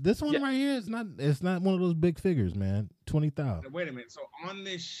 This one right here is not. It's not one of those big figures, man. 20,000. Wait a minute. So on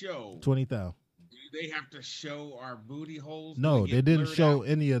this show, 20,000. Do they have to show our booty holes? No, they didn't show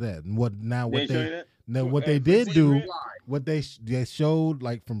any of that. And what they did do, what they showed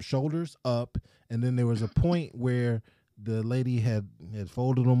like from shoulders up, and then there was a point where the lady had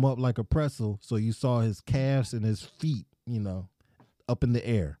folded them up like a pretzel, so you saw his calves and his feet, up in the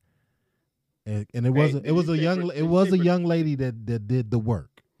air. And it was a young lady that did the work.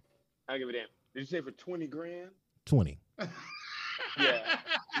 I give a damn. Did you say for 20 grand? 20. Yeah.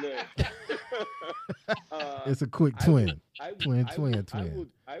 Look. It's a quick twin. I will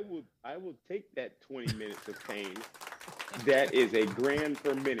take that 20 minutes of pain. That is $1,000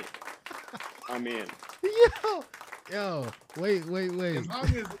 per minute. I'm in. Yo, wait. As long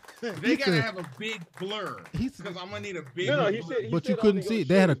as they gotta have a big blur, because I'm gonna need a big. But you couldn't see it.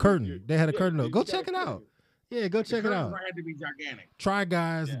 They had a curtain. They had a curtain. Go check it out. Yeah, go check it out. Had to be gigantic. Try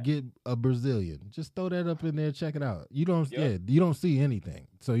Guys, get a Brazilian. Just throw that up in there. Check it out. You don't see anything,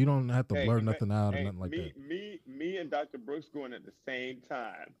 so you don't have to blur nothing out or nothing like that. Me and Dr. Brooks going at the same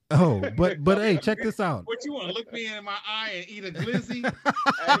time. Oh, but hey, check this out. What you want to look me in my eye and eat a glizzy?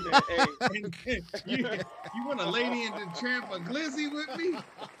 You want a Lady and the Tramp a glizzy with me?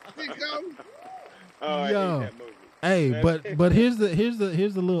 Oh, yo, I hate that movie. Hey, but here's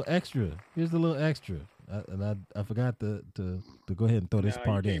the little extra. Here's the little extra. I forgot to go ahead and throw this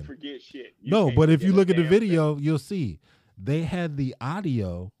part in. Forget shit. But if you look at the video, you'll see they had the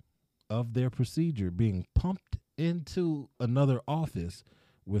audio of their procedure being pumped into another office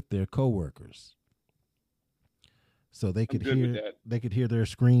with their coworkers, so they could hear their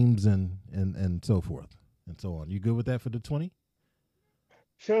screams and so forth and so on. You good with that for the 20?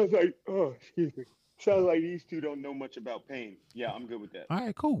 Sounds like these two don't know much about pain. Yeah, I'm good with that. All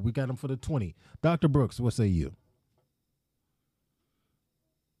right, cool. We got them for the 20. Dr. Brooks, what say you?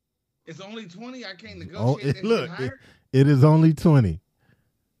 It's only 20. I can't negotiate. It is only 20.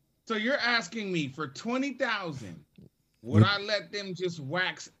 So you're asking me for 20,000? Would I let them just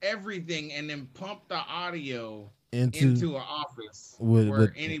wax everything and then pump the audio into an office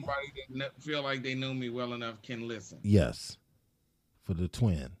where anybody that feel like they know me well enough can listen? Yes, for the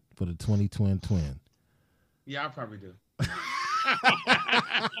 20 twin. Yeah, I probably do.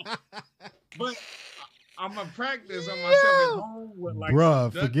 But I'm gonna practice on myself at home with like.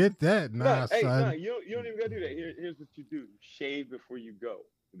 Bruh, forget that. Nah, son. Nah, you don't even gotta do that. Here's what you do: shave before you go.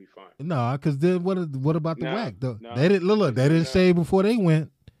 It'll be fine. No, because then what about the whack though? They didn't look. They didn't shave before they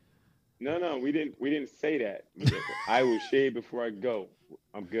went. No, we didn't say that. I will shave before I go.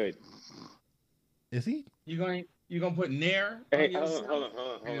 I'm good. Is he? You gonna put Nair? Hey, hold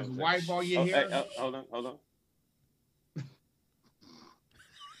on. And just wipe all your hair. Hold on.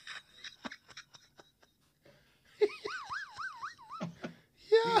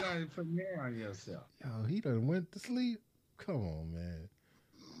 You gotta put Nair on yourself. Yo, he done went to sleep. Come on, man.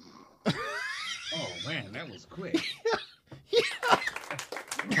 Oh man, that was quick.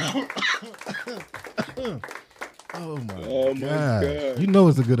 Oh my God. You know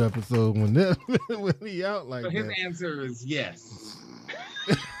it's a good episode when he out like that. So his answer is yes.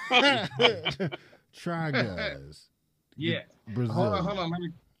 Try Guys. Yeah. Brazil. Hold on.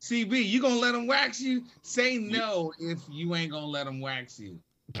 CB, you gonna let them wax you? Say no if you ain't gonna let them wax you.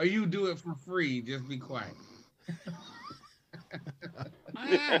 Or you do it for free. Just be quiet.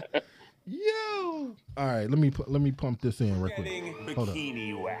 Yo. All right, let me pump this in real quick. Hold up.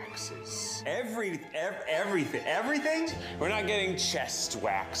 Bikini waxes. Everything. We're not getting chest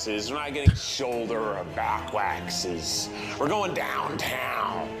waxes. We're not getting shoulder or back waxes. We're going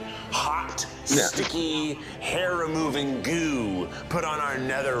downtown. Hot, sticky, hair-removing goo put on our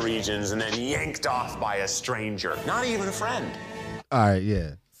nether regions and then yanked off by a stranger. Not even a friend. All right,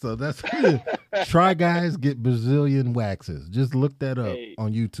 yeah. So that's Try Guys Get Brazilian Waxes. Just look that up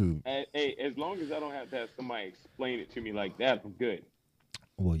on YouTube. Hey, as long as I don't have to have somebody explain it to me like that, I'm good.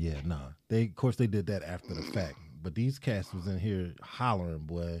 Well, yeah, nah. Of course they did that after the fact. But these cats was in here hollering,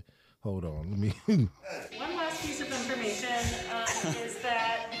 boy. Hold on, let me. One last piece of information is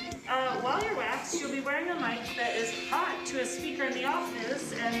that while you're waxed, you'll be wearing a mic that is hot to a speaker in the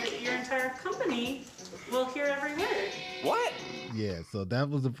office, and your entire company will hear every word. What? Yeah, so that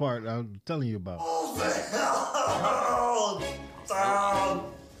was the part I'm telling you about. I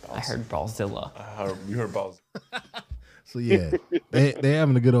heard Ballzilla. You heard Ballzilla. So yeah, they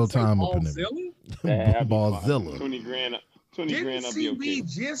having a good old time up in there. Ballzilla. 20 grand Didn't I'll be okay. CB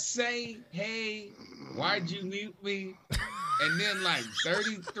just say, "Hey, why'd you mute me?" And then like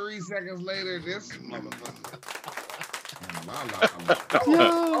 33 seconds later, this motherfucker.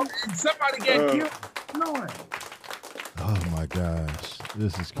 And somebody got killed snoring. Oh my gosh,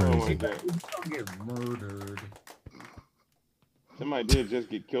 this is crazy. He's gonna get murdered. Somebody did just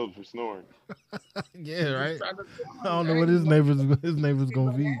get killed for snoring. Yeah, right. I don't know what his neighbor's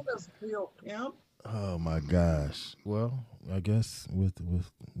gonna be. Oh my gosh. Well, I guess with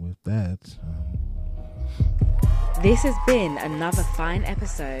that. This has been another fine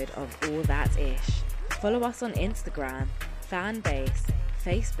episode of All That Ish. Follow us on Instagram, Fanbase,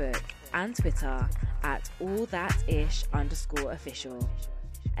 Facebook, and Twitter at allthatish_official.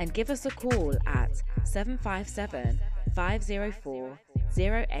 And give us a call at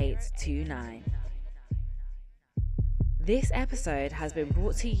 757-504-0829. This episode has been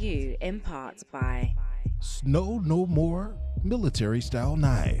brought to you in part by Snow No More military style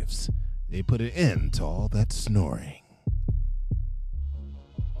knives. They put an end to all that snoring.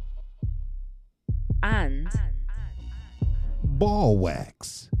 And Ball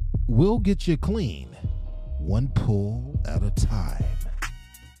Wax. We'll get you clean, one pull at a time.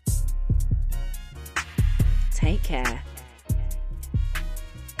 Take care.